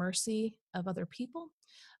at the mercy of other people.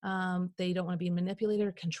 They don't want to be manipulated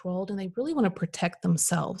or controlled, and they really want to protect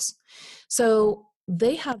themselves. So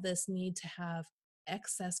they have this need to have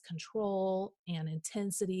excess control and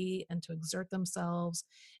intensity and to exert themselves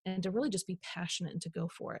and to really just be passionate and to go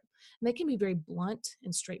for it. And they can be very blunt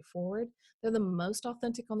and straightforward. They're the most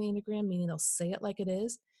authentic on the Enneagram, meaning they'll say it like it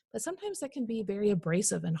is, but sometimes that can be very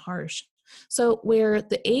abrasive and harsh. So where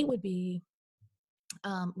the 8 would be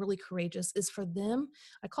really courageous, is for them.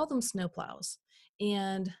 I call them snowplows.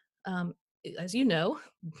 And um, as you know,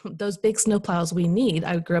 those big snowplows we need.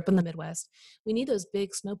 I grew up in the Midwest. We need those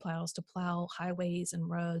big snowplows to plow highways and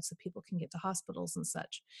roads so people can get to hospitals and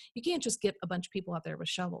such. You can't just get a bunch of people out there with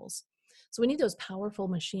shovels. So we need those powerful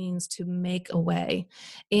machines to make a way.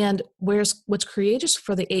 And what's courageous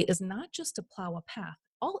for the eight is not just to plow a path.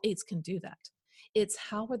 All eights can do that. It's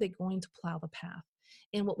how are they going to plow the path?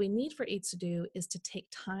 And what we need for eights to do is to take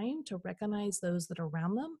time to recognize those that are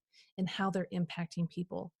around them and how they're impacting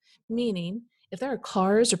people. Meaning, if there are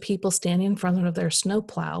cars or people standing in front of their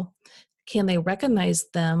snowplow, can they recognize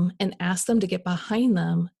them and ask them to get behind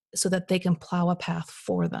them so that they can plow a path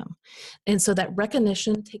for them? And so that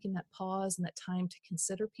recognition, taking that pause and that time to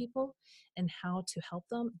consider people and how to help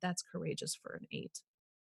them, that's courageous for an eight.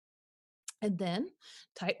 And then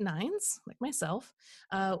type nines, like myself,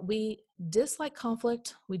 we dislike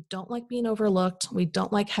conflict. We don't like being overlooked. We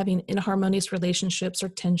don't like having inharmonious relationships or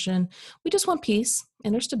tension. We just want peace,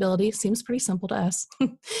 inner stability. Seems pretty simple to us.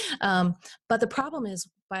 But the problem is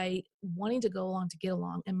by wanting to go along to get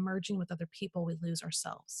along and merging with other people, we lose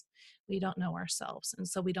ourselves. We don't know ourselves. And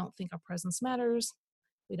so we don't think our presence matters.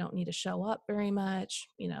 We don't need to show up very much.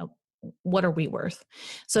 What are we worth?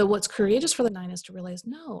 So what's courageous for the nine is to realize,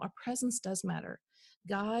 no, our presence does matter.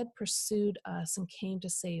 God pursued us and came to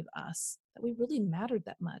save us, that we really mattered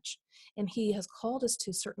that much. And he has called us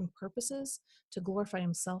to certain purposes to glorify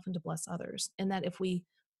himself and to bless others. And that if we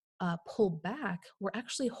pull back, we're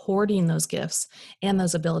actually hoarding those gifts and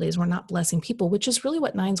those abilities. We're not blessing people, which is really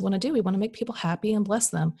what nines want to do. We want to make people happy and bless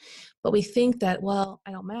them. But we think that, well,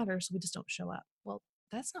 I don't matter, so we just don't show up. Well,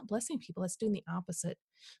 that's not blessing people. That's doing the opposite.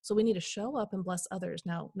 So we need to show up and bless others.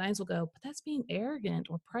 Now, nines will go, but that's being arrogant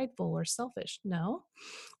or prideful or selfish. No,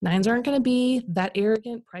 nines aren't going to be that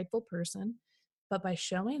arrogant, prideful person. But by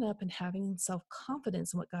showing up and having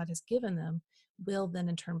self-confidence in what God has given them, will then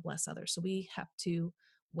in turn bless others. So we have to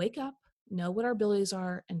wake up, know what our abilities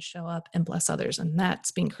are, and show up and bless others. And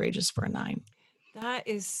that's being courageous for a nine. That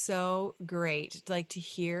is so great, like to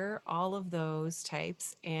hear all of those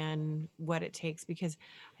types and what it takes, because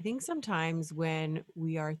I think sometimes when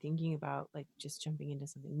we are thinking about like just jumping into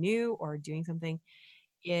something new or doing something,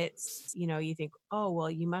 it's, you think, oh,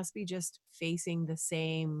 well, you must be just facing the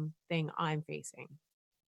same thing I'm facing.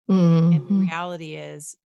 And the Mm-hmm. reality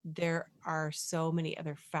is there are so many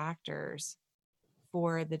other factors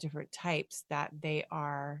for the different types that they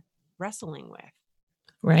are wrestling with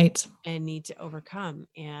Right. and need to overcome.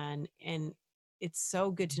 And it's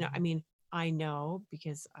so good to know. I mean, I know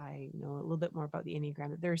because I know a little bit more about the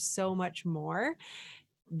Enneagram that there's so much more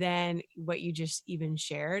than what you just even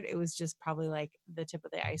shared. It was just probably like the tip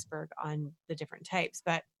of the iceberg on the different types,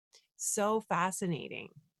 but so fascinating.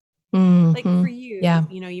 Like Mm-hmm. for you, Yeah.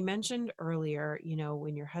 you mentioned earlier,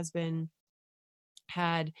 when your husband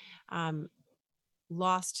had um,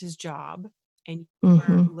 lost his job and you were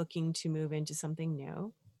Mm-hmm. looking to move into something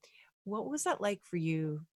new. What was that like for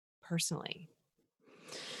you personally?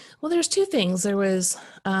 Well, there's two things. There was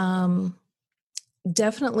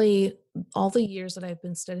definitely all the years that I've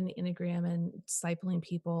been studying the Enneagram and discipling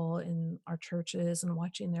people in our churches and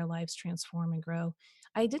watching their lives transform and grow.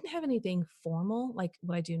 I didn't have anything formal like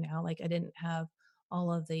what I do now. Like I didn't have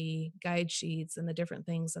all of the guide sheets and the different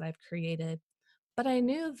things that I've created, but I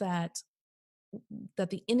knew that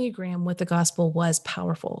the Enneagram with the gospel was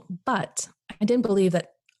powerful, but I didn't believe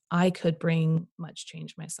that I could bring much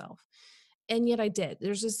change myself. And yet I did.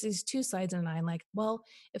 There's just these two sides, and I'm like, well,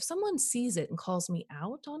 if someone sees it and calls me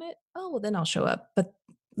out on it, oh, well, then I'll show up. But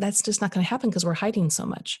that's just not going to happen because we're hiding so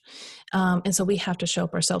much. And so we have to show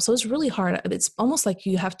up ourselves. So it's really hard. It's almost like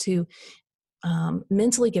you have to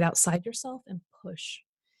mentally get outside yourself and push.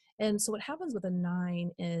 And so what happens with a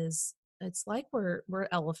nine is it's like we're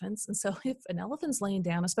elephants. And so if an elephant's laying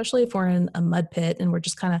down, especially if we're in a mud pit and we're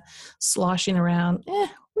just kind of sloshing around,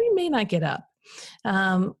 we may not get up.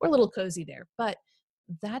 We're a little cozy there, but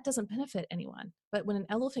that doesn't benefit anyone. But when an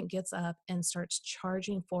elephant gets up and starts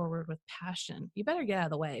charging forward with passion, you better get out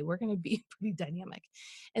of the way. We're going to be pretty dynamic.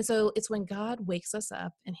 And so it's when God wakes us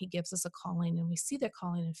up and he gives us a calling and we see that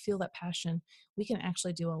calling and feel that passion, we can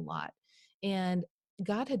actually do a lot. And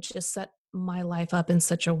God had just set my life up in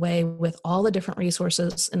such a way with all the different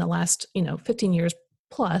resources in the last, 15 years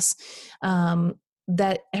plus,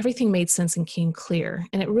 that everything made sense and came clear.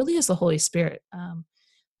 And it really is the Holy Spirit.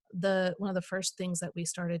 One of the first things that we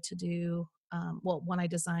started to do, when I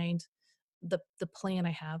designed the plan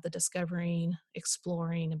I have, the discovering,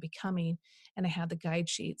 exploring, and becoming, and I had the guide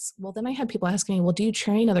sheets. Well, then I had people asking me, well, do you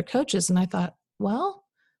train other coaches? And I thought, well,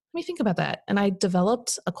 me think about that. And I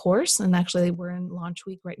developed a course, and actually we're in launch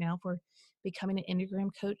week right now for becoming an Enneagram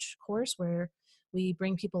coach course, where we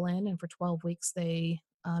bring people in, and for 12 weeks they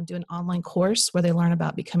do an online course where they learn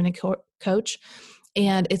about becoming a coach.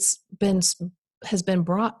 And has been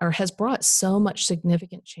brought, or has brought, so much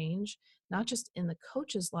significant change, not just in the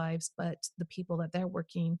coaches' lives, but the people that they're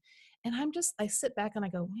working. And I sit back and I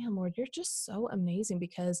go, man, Lord, you're just so amazing,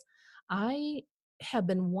 because I have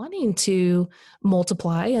been wanting to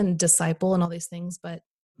multiply and disciple and all these things, but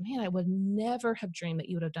man, I would never have dreamed that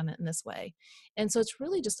you would have done it in this way. And so it's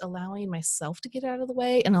really just allowing myself to get out of the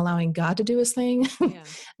way and allowing God to do his thing Yeah.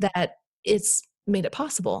 that it's made it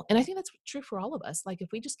possible. And I think that's true for all of us. Like, if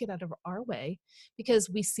we just get out of our way, because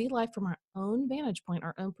we see life from our own vantage point,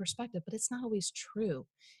 our own perspective, but it's not always true.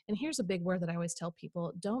 And here's a big word that I always tell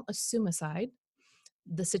people: don't assume aside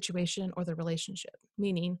the situation or the relationship.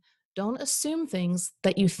 Meaning, don't assume things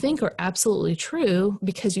that you think are absolutely true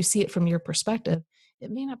because you see it from your perspective. It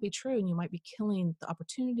may not be true, and you might be killing the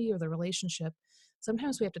opportunity or the relationship.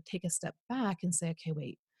 Sometimes we have to take a step back and say, okay,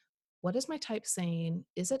 wait, what is my type saying?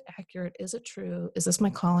 Is it accurate? Is it true? Is this my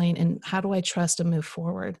calling? And how do I trust and move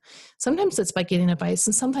forward? Sometimes it's by getting advice,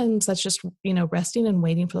 and sometimes that's just, resting and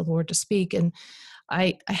waiting for the Lord to speak. And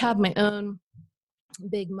I have my own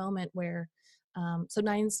big moment where, so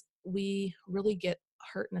nines, we really get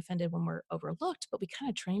hurt and offended when we're overlooked, but we kind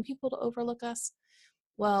of train people to overlook us.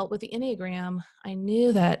 Well, with the Enneagram, I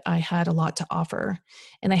knew that I had a lot to offer.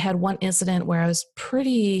 And I had one incident where I was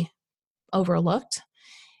pretty overlooked.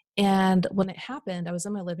 And when it happened, I was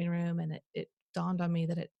in my living room, and it dawned on me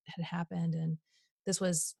that it had happened. And this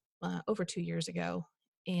was over 2 years ago.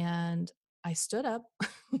 And I stood up.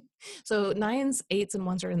 So nines, eights, and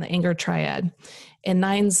ones are in the anger triad. And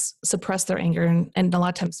nines suppress their anger, and a lot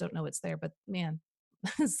of times don't know it's there. But man,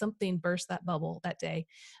 something burst that bubble that day.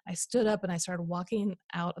 I stood up and I started walking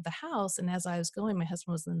out of the house. And as I was going, my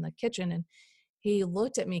husband was in the kitchen, and he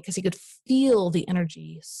looked at me because he could feel the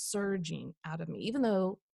energy surging out of me, even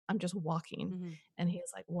though I'm just walking. Mm-hmm. And he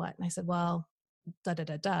was like, what? And I said, well, da, da,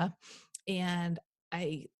 da, da. And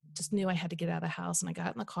I just knew I had to get out of the house. And I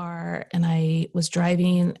got in the car and I was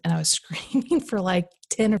driving, and I was screaming for like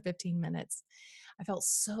 10 or 15 minutes. I felt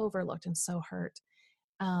so overlooked and so hurt,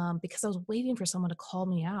 because I was waiting for someone to call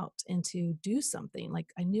me out and to do something. Like,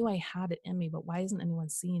 I knew I had it in me, but why isn't anyone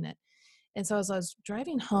seeing it? And so as I was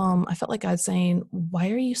driving home, I felt like God saying,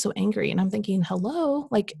 why are you so angry? And I'm thinking, hello,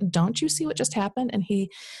 like, don't you see what just happened? And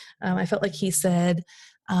I felt like he said,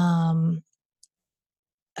 no,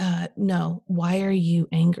 why are you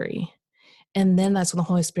angry? And then that's when the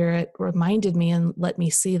Holy Spirit reminded me and let me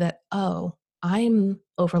see that, oh, I'm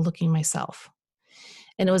overlooking myself.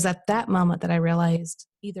 And it was at that moment that I realized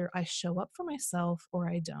either I show up for myself or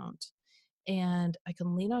I don't. And I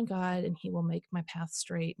can lean on God and he will make my path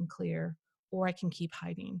straight and clear, or I can keep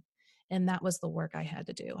hiding. And that was the work I had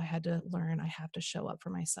to do. I had to learn, I have to show up for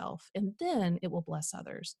myself, and then it will bless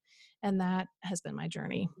others. And that has been my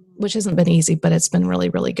journey, which hasn't been easy, but it's been really,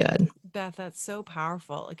 really good. Beth, that's so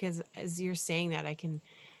powerful, because as you're saying that, I can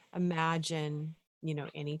imagine,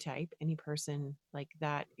 any type, any person, like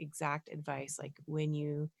that exact advice, like when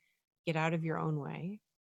you get out of your own way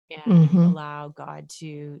and Mm-hmm. allow God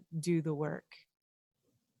to do the work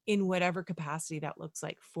in whatever capacity that looks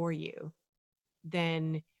like for you,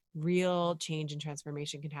 then real change and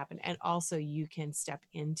transformation can happen. And also you can step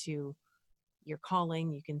into your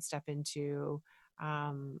calling, you can step into,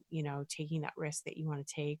 taking that risk that you want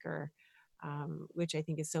to take, or, which I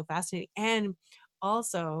think is so fascinating. And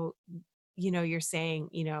also, you're saying,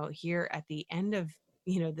 here at the end of,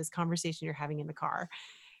 this conversation you're having in the car,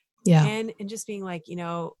 Yeah. and just being like,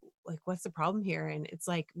 like, what's the problem here? And it's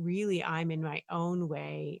like, really, I'm in my own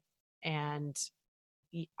way, and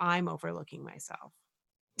I'm overlooking myself,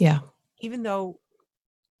 Yeah. even though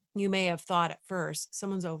you may have thought at first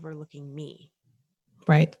someone's overlooking me.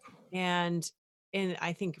 Right. And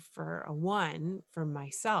I think for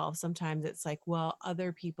myself, sometimes it's like, well,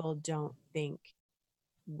 other people don't think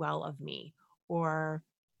well of me, or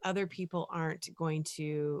other people aren't going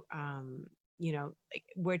to, like,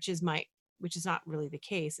 which is not really the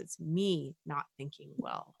case. It's me not thinking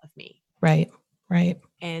well of me. Right. Right.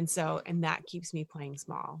 And that keeps me playing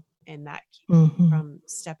small, and that keeps me Mm-hmm. from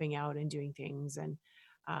stepping out and doing things. And,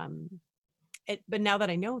 but now that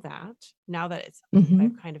I know that, now that it's what Mm-hmm.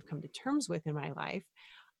 I've kind of come to terms with in my life,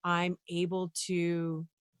 I'm able to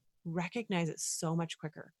recognize it so much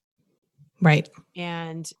quicker, Right.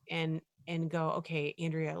 and go, okay,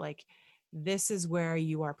 Andrea, like, this is where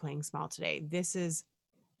you are playing small today. This is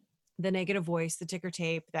the negative voice, the ticker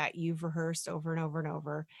tape that you've rehearsed over and over and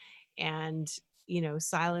over. And,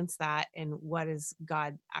 silence that, and what does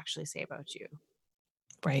God actually say about you?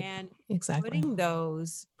 Right. And Exactly. putting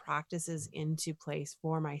those practices into place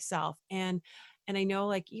for myself. And I know,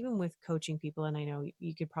 like, even with coaching people, and I know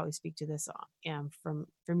you could probably speak to this from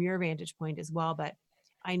your vantage point as well, but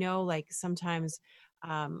I know, like, sometimes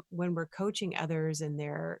when we're coaching others and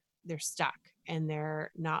they're stuck and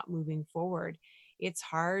they're not moving forward, it's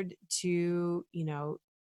hard to,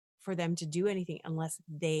 for them to do anything unless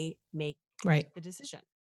they make Right. the decision.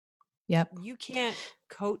 Yep. You can't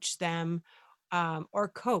coach them,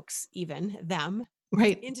 or coax even them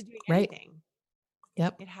Right. into doing Right. anything.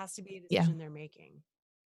 Yep. It has to be a Yeah. decision they're making.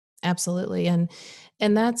 Absolutely. And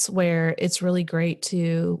that's where it's really great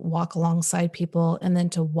to walk alongside people and then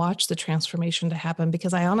to watch the transformation to happen,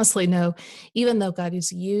 because I honestly know, even though God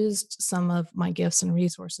has used some of my gifts and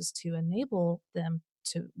resources to enable them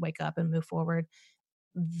to wake up and move forward,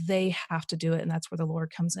 they have to do it. And that's where the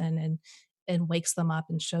Lord comes in and wakes them up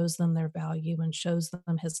and shows them their value and shows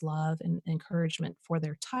them his love and encouragement for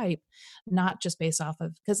their type, not just based off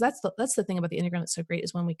of, because that's the thing about the Enneagram that's so great,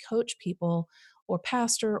 is when we coach people or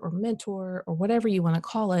pastor or mentor or whatever you want to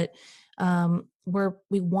call it, where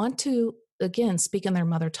we want to, again, speak in their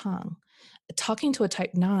mother tongue. Talking to a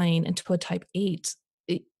type 9 and to a type 8,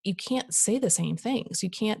 you can't say the same things. You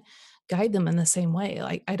can't guide them in the same way.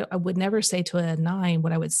 Like, I would never say to a 9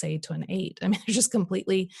 what I would say to an 8. I mean, they're just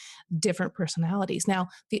completely different personalities. Now,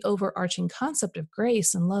 the overarching concept of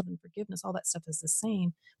grace and love and forgiveness, all that stuff is the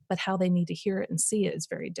same, but how they need to hear it and see it is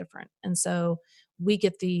very different. And so we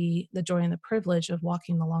get the joy and the privilege of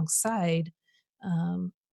walking alongside.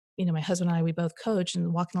 Um, my husband and I, we both coach,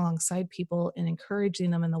 and walking alongside people and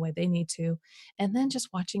encouraging them in the way they need to, and then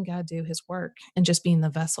just watching God do his work and just being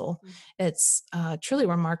the vessel. Mm. It's truly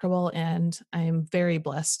remarkable, and I am very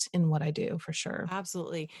blessed in what I do, for sure.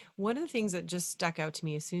 Absolutely. One of the things that just stuck out to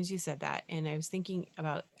me as soon as you said that, and I was thinking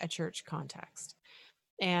about a church context,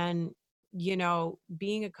 and,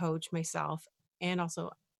 being a coach myself and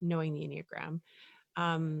also knowing the Enneagram,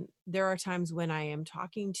 there are times when I am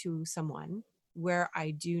talking to someone where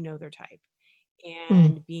I do know their type, Mm,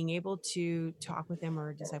 and being able to talk with them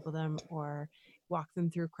or disciple them or walk them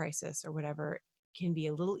through crisis or whatever can be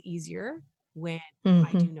a little easier when I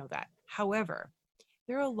hmm. do know that. However,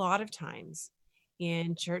 there are a lot of times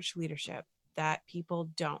in church leadership that people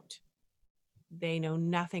don't. They know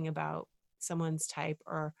nothing about someone's type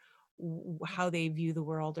or how they view the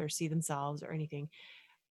world or see themselves or anything.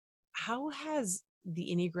 How has the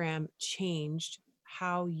Enneagram changed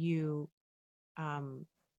how you um,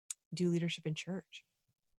 do leadership in church?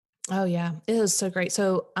 Oh yeah, it was so great.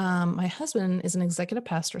 So my husband is an executive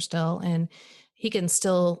pastor still, and he could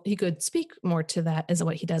speak more to that as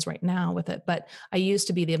what he does right now with it. But I used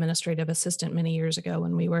to be the administrative assistant many years ago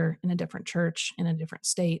when we were in a different church in a different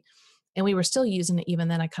state, and we were still using it. Even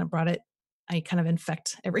then, I kind of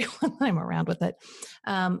infect everyone I'm around with it.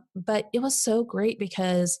 But it was so great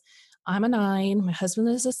because I'm a 9, my husband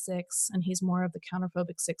is a 6, and he's more of the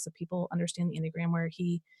counterphobic 6 of people understand the Enneagram, where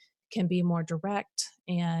he can be more direct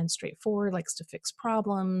and straightforward, likes to fix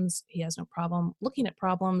problems. He has no problem looking at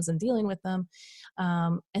problems and dealing with them.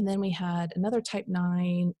 And then we had another type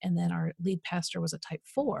 9, and then our lead pastor was a type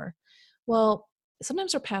 4. Well,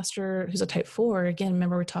 sometimes our pastor, who's a type 4, again,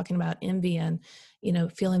 remember we're talking about envy and,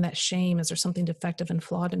 feeling that shame. Is there something defective and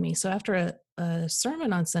flawed in me? So after a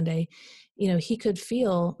sermon on Sunday, he could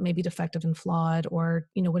feel maybe defective and flawed, or,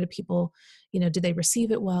 what did people, did they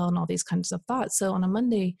receive it well, and all these kinds of thoughts. So on a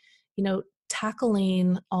Monday,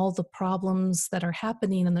 tackling all the problems that are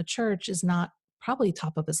happening in the church is not probably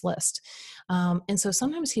top of his list. And so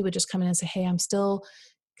sometimes he would just come in and say, "Hey, I'm still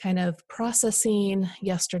kind of processing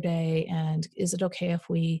yesterday, and is it okay if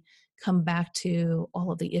we come back to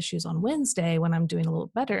all of the issues on Wednesday when I'm doing a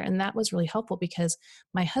little better?" And that was really helpful, because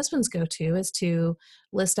my husband's go-to is to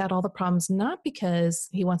list out all the problems, not because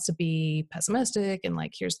he wants to be pessimistic and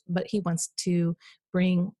like, but he wants to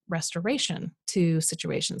bring restoration to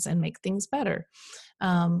situations and make things better.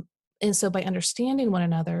 Um, and so by understanding one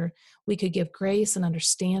another, we could give grace and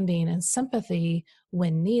understanding and sympathy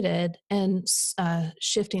when needed, and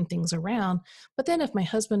shifting things around. But then if my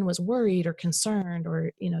husband was worried or concerned,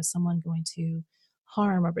 or, someone going to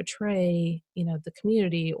harm or betray, the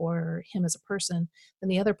community or him as a person, then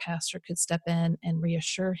the other pastor could step in and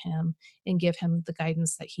reassure him and give him the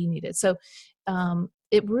guidance that he needed. So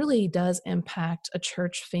it really does impact a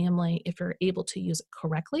church family if you're able to use it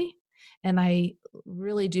correctly. And I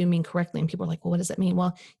really do mean correctly. And people are like, well, what does that mean?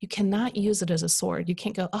 Well, you cannot use it as a sword. You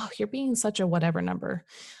can't go, oh, you're being such a whatever number.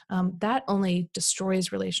 That only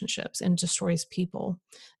destroys relationships and destroys people.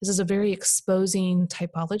 This is a very exposing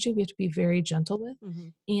typology we have to be very gentle with.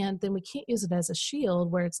 Mm-hmm. And then we can't use it as a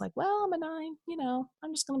shield where it's like, well, I'm a 9,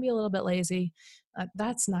 I'm just going to be a little bit lazy.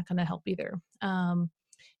 That's not going to help either.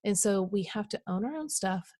 And so we have to own our own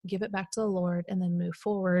stuff, give it back to the Lord, and then move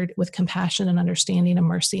forward with compassion and understanding and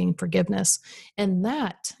mercy and forgiveness. And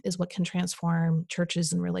that is what can transform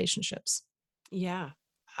churches and relationships. Yeah,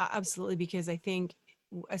 absolutely. Because I think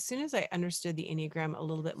as soon as I understood the Enneagram a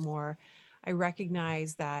little bit more, I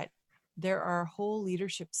recognized that there are whole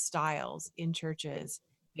leadership styles in churches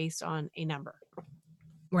based on a number.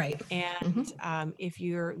 Right. And Mm-hmm. if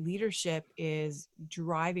your leadership is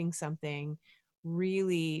driving something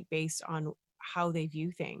really based on how they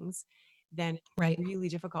view things, then it's Right. really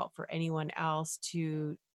difficult for anyone else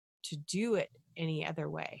to do it any other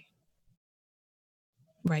way.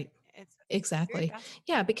 Right. It's very Exactly. fascinating.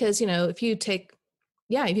 Yeah. Because, if you take,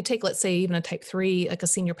 let's say, even a type 3, like a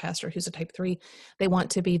senior pastor who's a type 3, they want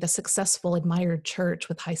to be the successful, admired church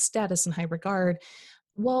with high status and high regard.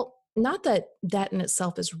 Well, not that that in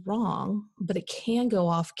itself is wrong, but it can go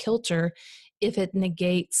off kilter if it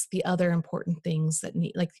negates the other important things that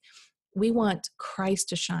need, like, we want Christ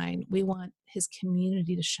to shine. We want his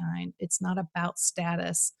community to shine. It's not about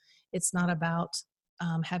status. It's not about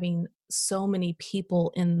having so many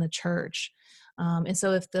people in the church. And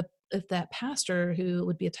so if that pastor who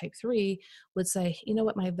would be a type 3 would say, you know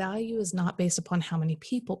what, my value is not based upon how many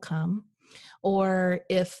people come, or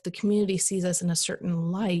if the community sees us in a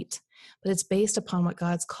certain light, but it's based upon what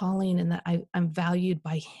God's calling, and that I'm valued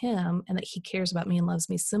by him, and that he cares about me and loves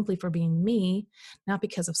me simply for being me, not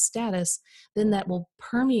because of status, then that will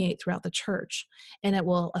permeate throughout the church, and it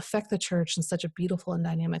will affect the church in such a beautiful and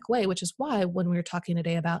dynamic way, which is why when we were talking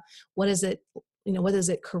today about what is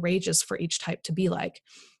it courageous for each type to be like,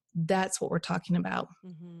 that's what we're talking about.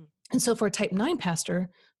 Mm-hmm. And so for a type 9 pastor,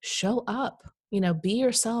 show up, be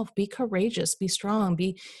yourself, be courageous, be strong,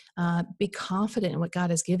 be confident in what God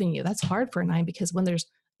has given you. That's hard for a 9 because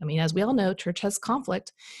as we all know, church has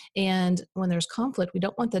conflict. And when there's conflict, we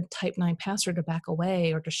don't want the type 9 pastor to back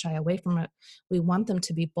away or to shy away from it. We want them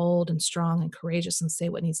to be bold and strong and courageous and say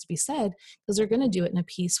what needs to be said, because they're going to do it in a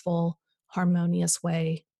peaceful, harmonious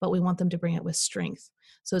way, but we want them to bring it with strength.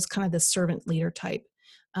 So it's kind of this servant leader type.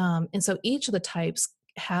 And so each of the types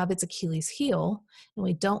have its Achilles heel, and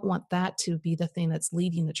we don't want that to be the thing that's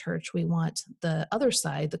leading the church. We want the other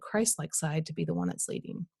side, the Christ-like side, to be the one that's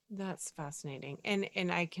leading. That's fascinating.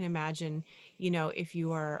 And I can imagine, if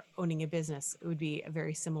you are owning a business, it would be a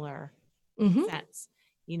very similar Mm-hmm. sense,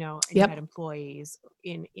 and you had Yep. employees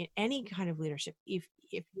in any kind of leadership. If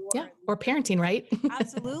you Yeah. are a Or leader, parenting, right?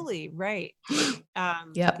 absolutely right.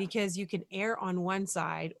 Yep. Because you can err on one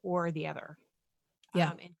side or the other.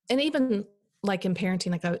 Yeah. And even like in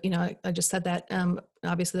parenting, like I just said that,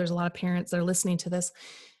 obviously there's a lot of parents that are listening to this.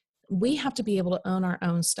 We have to be able to own our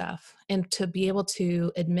own stuff and to be able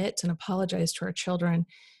to admit and apologize to our children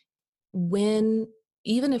when,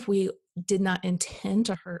 even if we did not intend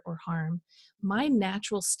to hurt or harm. My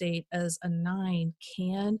natural state as a 9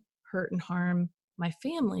 can hurt and harm my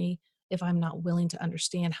family if I'm not willing to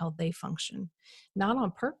understand how they function. Not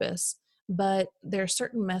on purpose, but there are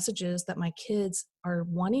certain messages that my kids are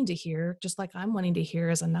wanting to hear, just like I'm wanting to hear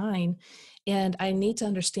as a 9. And I need to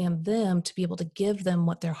understand them to be able to give them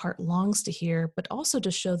what their heart longs to hear, but also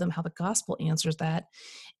to show them how the gospel answers that,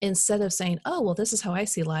 instead of saying, oh, well, this is how I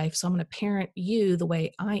see life, so I'm going to parent you the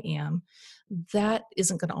way I am. That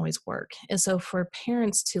isn't going to always work. And so for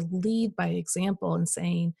parents to lead by example and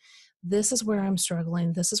saying, this is where I'm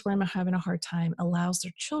struggling, this is where I'm having a hard time, allows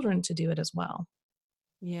their children to do it as well.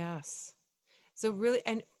 Yes. So really,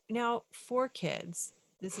 and now for kids,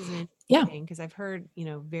 this is an interesting Yeah. thing because I've heard,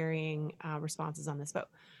 varying responses on this, but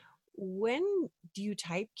when do you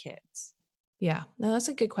type kids? Yeah, no, that's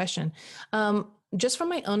a good question. Just from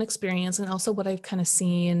my own experience and also what I've kind of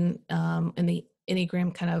seen in the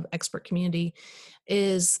Enneagram kind of expert community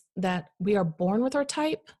is that we are born with our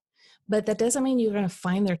type, but that doesn't mean you're going to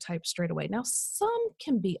find their type straight away. Now, some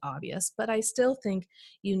can be obvious, but I still think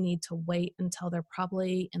you need to wait until they're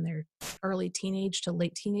probably in their early teenage to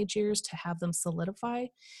late teenage years to have them solidify.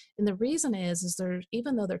 And the reason is they're,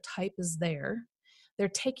 even though their type is there, they're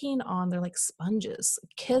like sponges.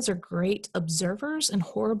 Kids are great observers and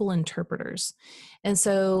horrible interpreters. And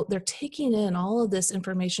so they're taking in all of this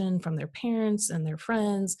information from their parents and their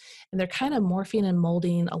friends, and they're kind of morphing and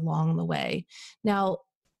molding along the way. Now,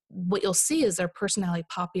 what you'll see is their personality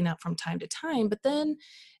popping up from time to time, but then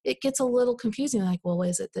it gets a little confusing. Like, well,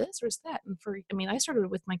 is it this or is that? And I started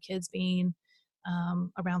with my kids being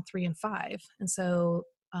around 3 and 5. And so,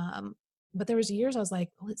 but there was years I was like,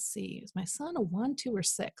 let's see, is my son a 1, 2, or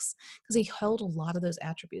 6? Because he held a lot of those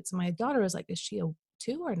attributes. And my daughter was like, is she a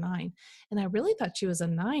 2 or 9? And I really thought she was a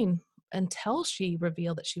 9 until she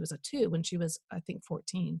revealed that she was a 2 when she was, I think,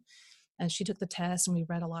 14. And she took the test and we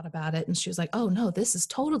read a lot about it. And she was like, oh no, this is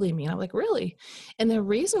totally me. And I'm like, really? And the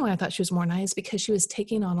reason why I thought she was more 9 is because she was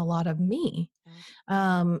taking on a lot of me.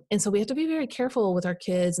 And so we have to be very careful with our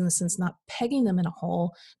kids in the sense, not pegging them in a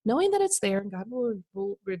hole, knowing that it's there and God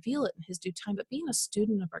will reveal it in his due time, but being a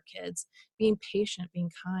student of our kids, being patient,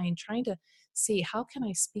 being kind, trying to see how can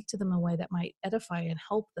I speak to them in a way that might edify and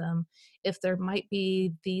help them if there might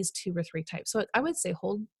be these 2 or 3 types. So I would say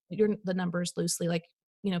hold the numbers loosely, like,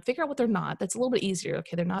 figure out what they're not. That's a little bit easier.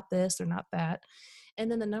 Okay, they're not this, they're not that. And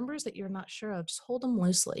then the numbers that you're not sure of, just hold them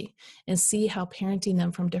loosely and see how parenting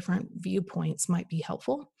them from different viewpoints might be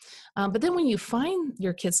helpful. But then when you find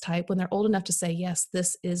your kid's type, when they're old enough to say, yes,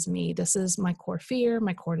 this is me, this is my core fear,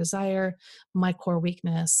 my core desire, my core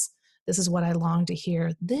weakness, this is what I long to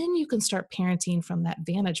hear, then you can start parenting from that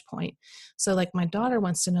vantage point. So like my daughter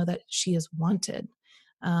wants to know that she is wanted,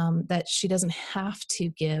 that she doesn't have to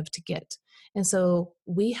give to get. And so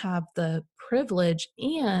we have the privilege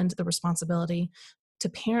and the responsibility to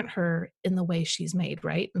parent her in the way she's made,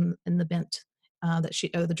 right? In the bent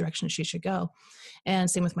the direction she should go. And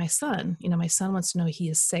same with my son. My son wants to know he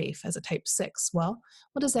is safe as a type 6. Well,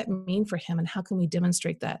 what does that mean for him and how can we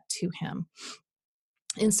demonstrate that to him?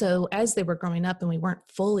 And so as they were growing up and we weren't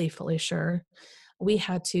fully sure, we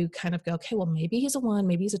had to kind of go, okay, well, maybe he's a 1,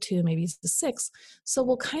 maybe he's a 2, maybe he's a 6. So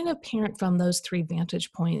we'll kind of parent from those 3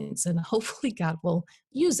 vantage points and hopefully God will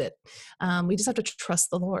use it. We just have to trust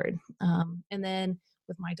the Lord. And then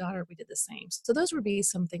with my daughter, we did the same. So those would be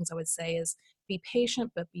some things I would say is be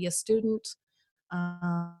patient, but be a student.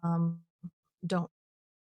 Don't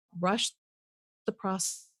rush the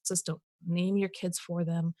process. Don't name your kids for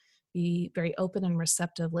them. Be very open and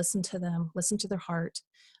receptive. Listen to them. Listen to their heart,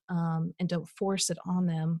 and don't force it on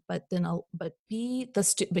them. But be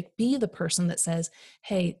the person that says,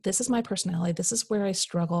 "Hey, this is my personality. This is where I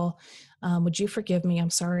struggle. Would you forgive me? I'm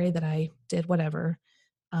sorry that I did whatever.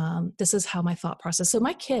 This is how my thought process." So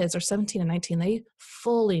my kids are 17 and 19. They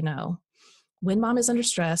fully know when mom is under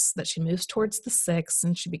stress, that she moves towards the 6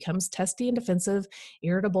 and she becomes testy and defensive,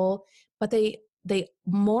 irritable, but they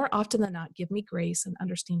more often than not give me grace and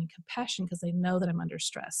understanding and compassion because they know that I'm under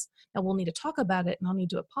stress. Now we'll need to talk about it and I'll need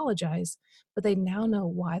to apologize, but they now know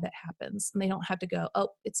why that happens. And they don't have to go, oh,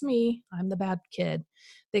 it's me, I'm the bad kid.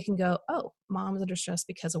 They can go, oh, mom's under stress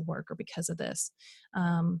because of work or because of this.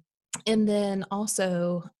 And then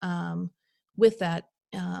also with that,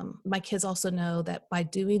 my kids also know that by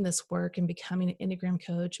doing this work and becoming an Enneagram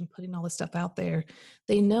coach and putting all this stuff out there,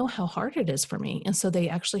 they know how hard it is for me. And so they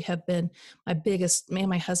actually have been me and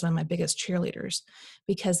my husband, my biggest cheerleaders,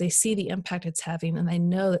 because they see the impact it's having. And they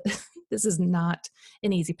know that this is not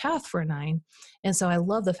an easy path for a 9. And so I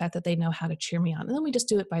love the fact that they know how to cheer me on. And then we just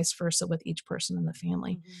do it vice versa with each person in the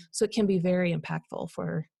family. Mm-hmm. So it can be very impactful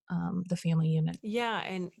for the family unit. Yeah.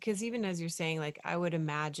 And because even as you're saying, like, I would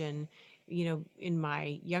imagine, in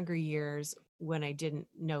my younger years when I didn't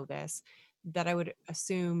know this, that I would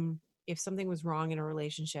assume if something was wrong in a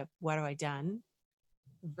relationship, what have I done?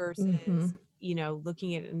 Mm-hmm. Versus,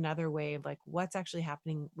 looking at another way of like, what's actually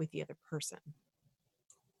happening with the other person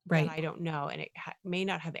that Right. I don't know. And it may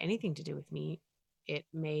not have anything to do with me. It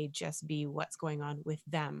may just be what's going on with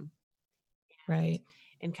them, Right.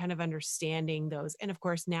 and kind of understanding those. And of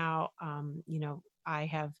course, now, I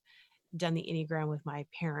have done the Enneagram with my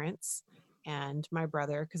parents and my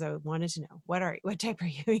brother because I wanted to know what type are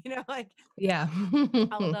you? Like, Yeah.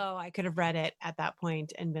 although I could have read it at that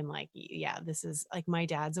point and been like, yeah, this is like my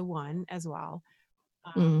dad's a 1 as well.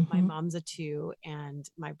 My Mm-hmm. mom's a 2 and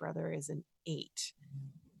my brother is an 8.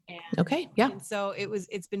 And Okay. Yeah. and so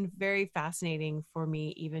it's been very fascinating for me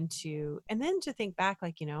even and then to think back,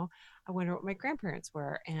 like, I wonder what my grandparents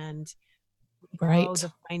were, and Right.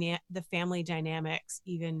 the family dynamics,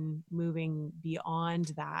 even moving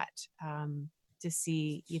beyond that, to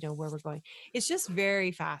see, where we're going. It's just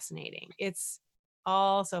very fascinating. It's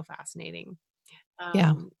all so fascinating.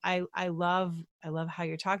 Yeah. I love how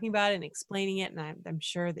you're talking about it and explaining it, and I'm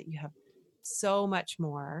sure that you have so much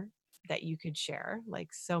more that you could share,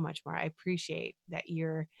 like so much more. I appreciate that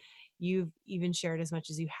you've even shared as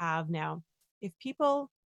much as you have now. If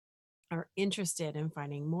people are interested in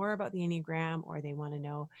finding more about the Enneagram, or they want to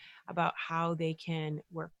know about how they can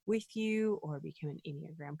work with you or become an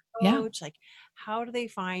Enneagram Yeah. coach, like how do they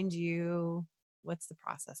find you? What's the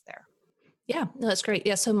process there? Yeah, no, that's great.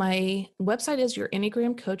 Yeah, so my website is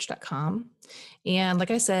yourenneagramcoach.com. And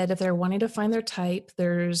like I said, if they're wanting to find their type,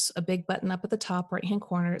 there's a big button up at the top right hand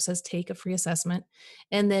corner. It says take a free assessment.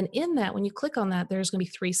 And then in that, when you click on that, there's going to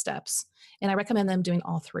be 3 steps. And I recommend them doing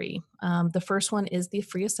all 3. The first one is the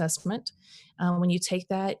free assessment. When you take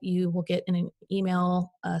that, you will get an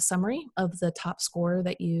email summary of the top score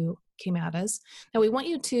that you came out as. Now, we want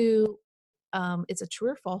you to it's a true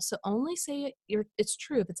or false. So only say it's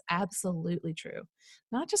true if it's absolutely true,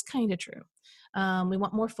 not just kind of true. We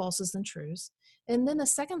want more falses than trues. And then the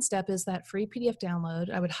second step is that free PDF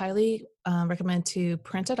download. I would highly recommend to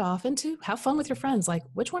print it off and to have fun with your friends. Like,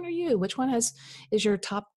 which one are you? Which one is your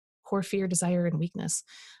top core fear, desire, and weakness?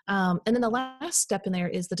 And then the last step in there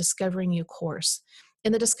is the Discovering You course.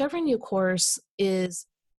 And the Discovering You course is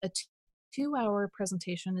a 2-hour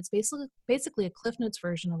presentation. It's basically a Cliff Notes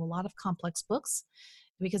version of a lot of complex books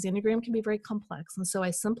because the Enneagram can be very complex. And so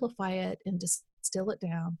I simplify it and distill it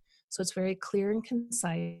down so it's very clear and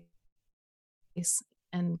concise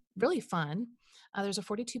and really fun. There's a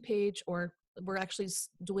 42-page, or we're actually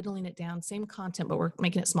dwindling it down, same content, but we're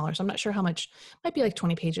making it smaller. So I'm not sure how much, might be like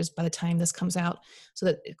 20 pages by the time this comes out so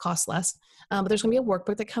that it costs less. But there's going to be a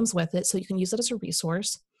workbook that comes with it, so you can use it as a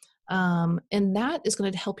resource. And that is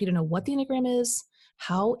going to help you to know what the Enneagram is,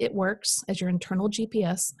 how it works as your internal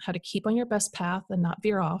GPS, how to keep on your best path and not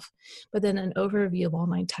veer off, but then an overview of all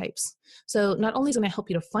 9 types. So not only is it going to help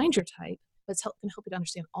you to find your type, but it's going to help you to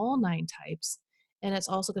understand all 9 types. And it's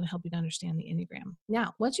also going to help you to understand the Enneagram.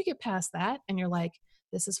 Now, once you get past that and you're like,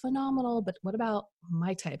 this is phenomenal, but what about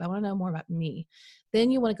my type? I want to know more about me.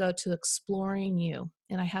 Then you want to go to Exploring You.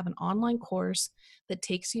 And I have an online course that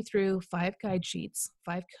takes you through 5 guide sheets,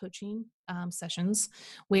 5 coaching sessions,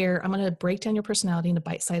 where I'm going to break down your personality into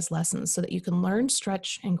bite-sized lessons so that you can learn,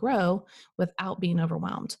 stretch, and grow without being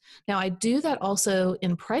overwhelmed. Now, I do that also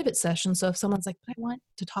in private sessions. So if someone's like, but I want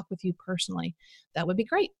to talk with you personally, that would be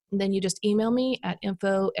great. And then you just email me at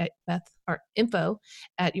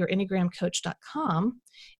info@yourenneagramcoach.com.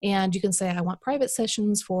 And you can say, I want private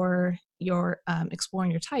sessions for your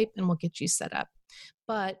exploring your type, and we'll get you set up.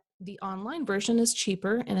 But the online version is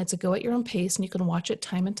cheaper and it's a go at your own pace, and you can watch it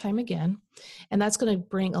time and time again. And that's going to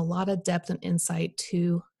bring a lot of depth and insight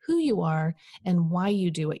to who you are and why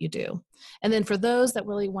you do what you do. And then for those that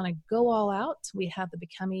really want to go all out, we have the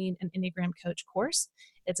Becoming an Enneagram Coach course.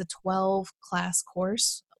 It's a 12-class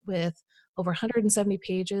course with over 170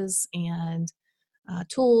 pages and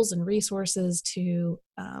tools and resources to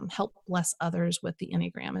help bless others with the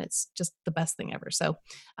Enneagram. And it's just the best thing ever. So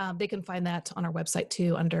they can find that on our website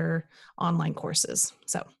too under online courses.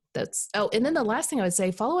 So and then the last thing I would say,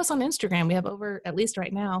 follow us on Instagram. We have over, at least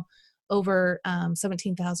right now, over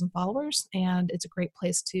 17,000 followers. And it's a great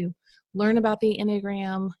place to learn about the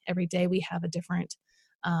Enneagram. Every day we have a different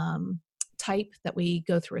type that we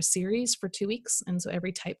go through a series for 2 weeks. And so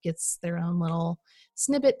every type gets their own little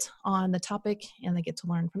snippet on the topic and they get to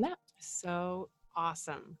learn from that. So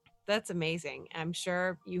awesome. That's amazing. I'm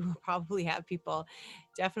sure you probably have people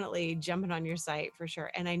definitely jumping on your site for sure.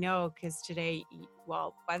 And I know because today,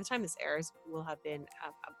 well, by the time this airs, will have been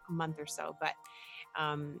a month or so, but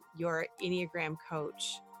your Enneagram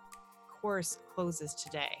coach course closes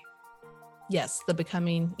today. Yes, the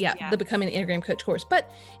Becoming Enneagram Coach course.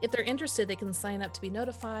 But if they're interested, they can sign up to be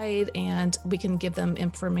notified and we can give them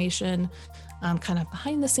information kind of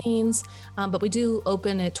behind the scenes. But we do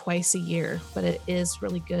open it twice a year, but it is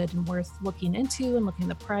really good and worth looking into and looking at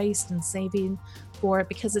the price and saving for it,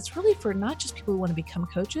 because it's really for not just people who want to become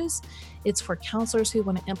coaches, it's for counselors who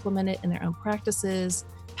want to implement it in their own practices,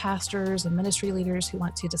 pastors and ministry leaders who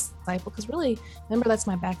want to disciple, because really, remember, that's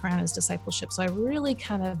my background is discipleship. So I really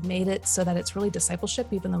kind of made it so that it's really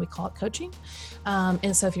discipleship, even though we call it coaching.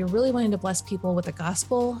 And so if you're really wanting to bless people with the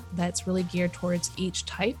gospel that's really geared towards each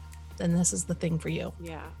type, then this is the thing for you.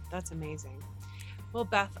 Yeah, that's amazing. Well,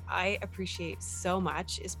 Beth, I appreciate so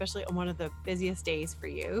much, especially on one of the busiest days for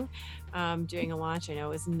you. Doing a launch, I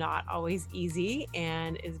know, is not always easy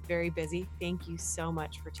and is very busy. Thank you so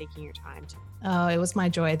much for taking your time. Oh, it was my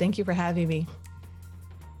joy. Thank you for having me.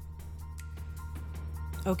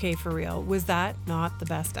 Okay, for real. Was that not the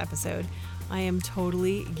best episode? I am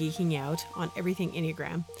totally geeking out on everything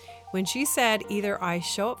Enneagram. When she said either I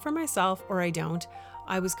show up for myself or I don't,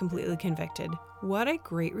 I was completely convicted. What a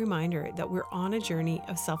great reminder that we're on a journey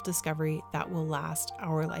of self-discovery that will last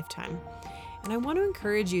our lifetime. And I want to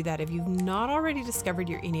encourage you that if you've not already discovered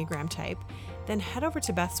your Enneagram type, then head over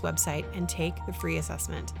to Beth's website and take the free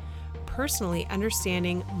assessment. personally,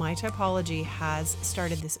 understanding my typology has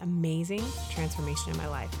started this amazing transformation in my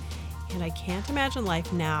life. And I can't imagine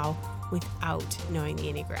life now without knowing the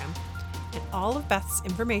Enneagram. And all of Beth's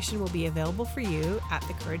information will be available for you at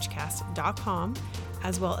thecouragecast.com,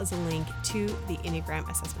 as well as a link to the Enneagram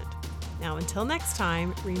assessment. Now, until next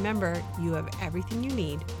time, remember, you have everything you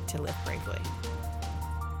need to live bravely.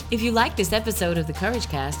 If you like this episode of The Courage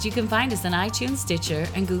Cast, you can find us on iTunes, Stitcher,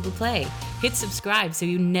 and Google Play. Hit subscribe so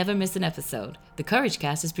you never miss an episode. The Courage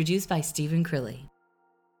Cast is produced by Stephen Crilly.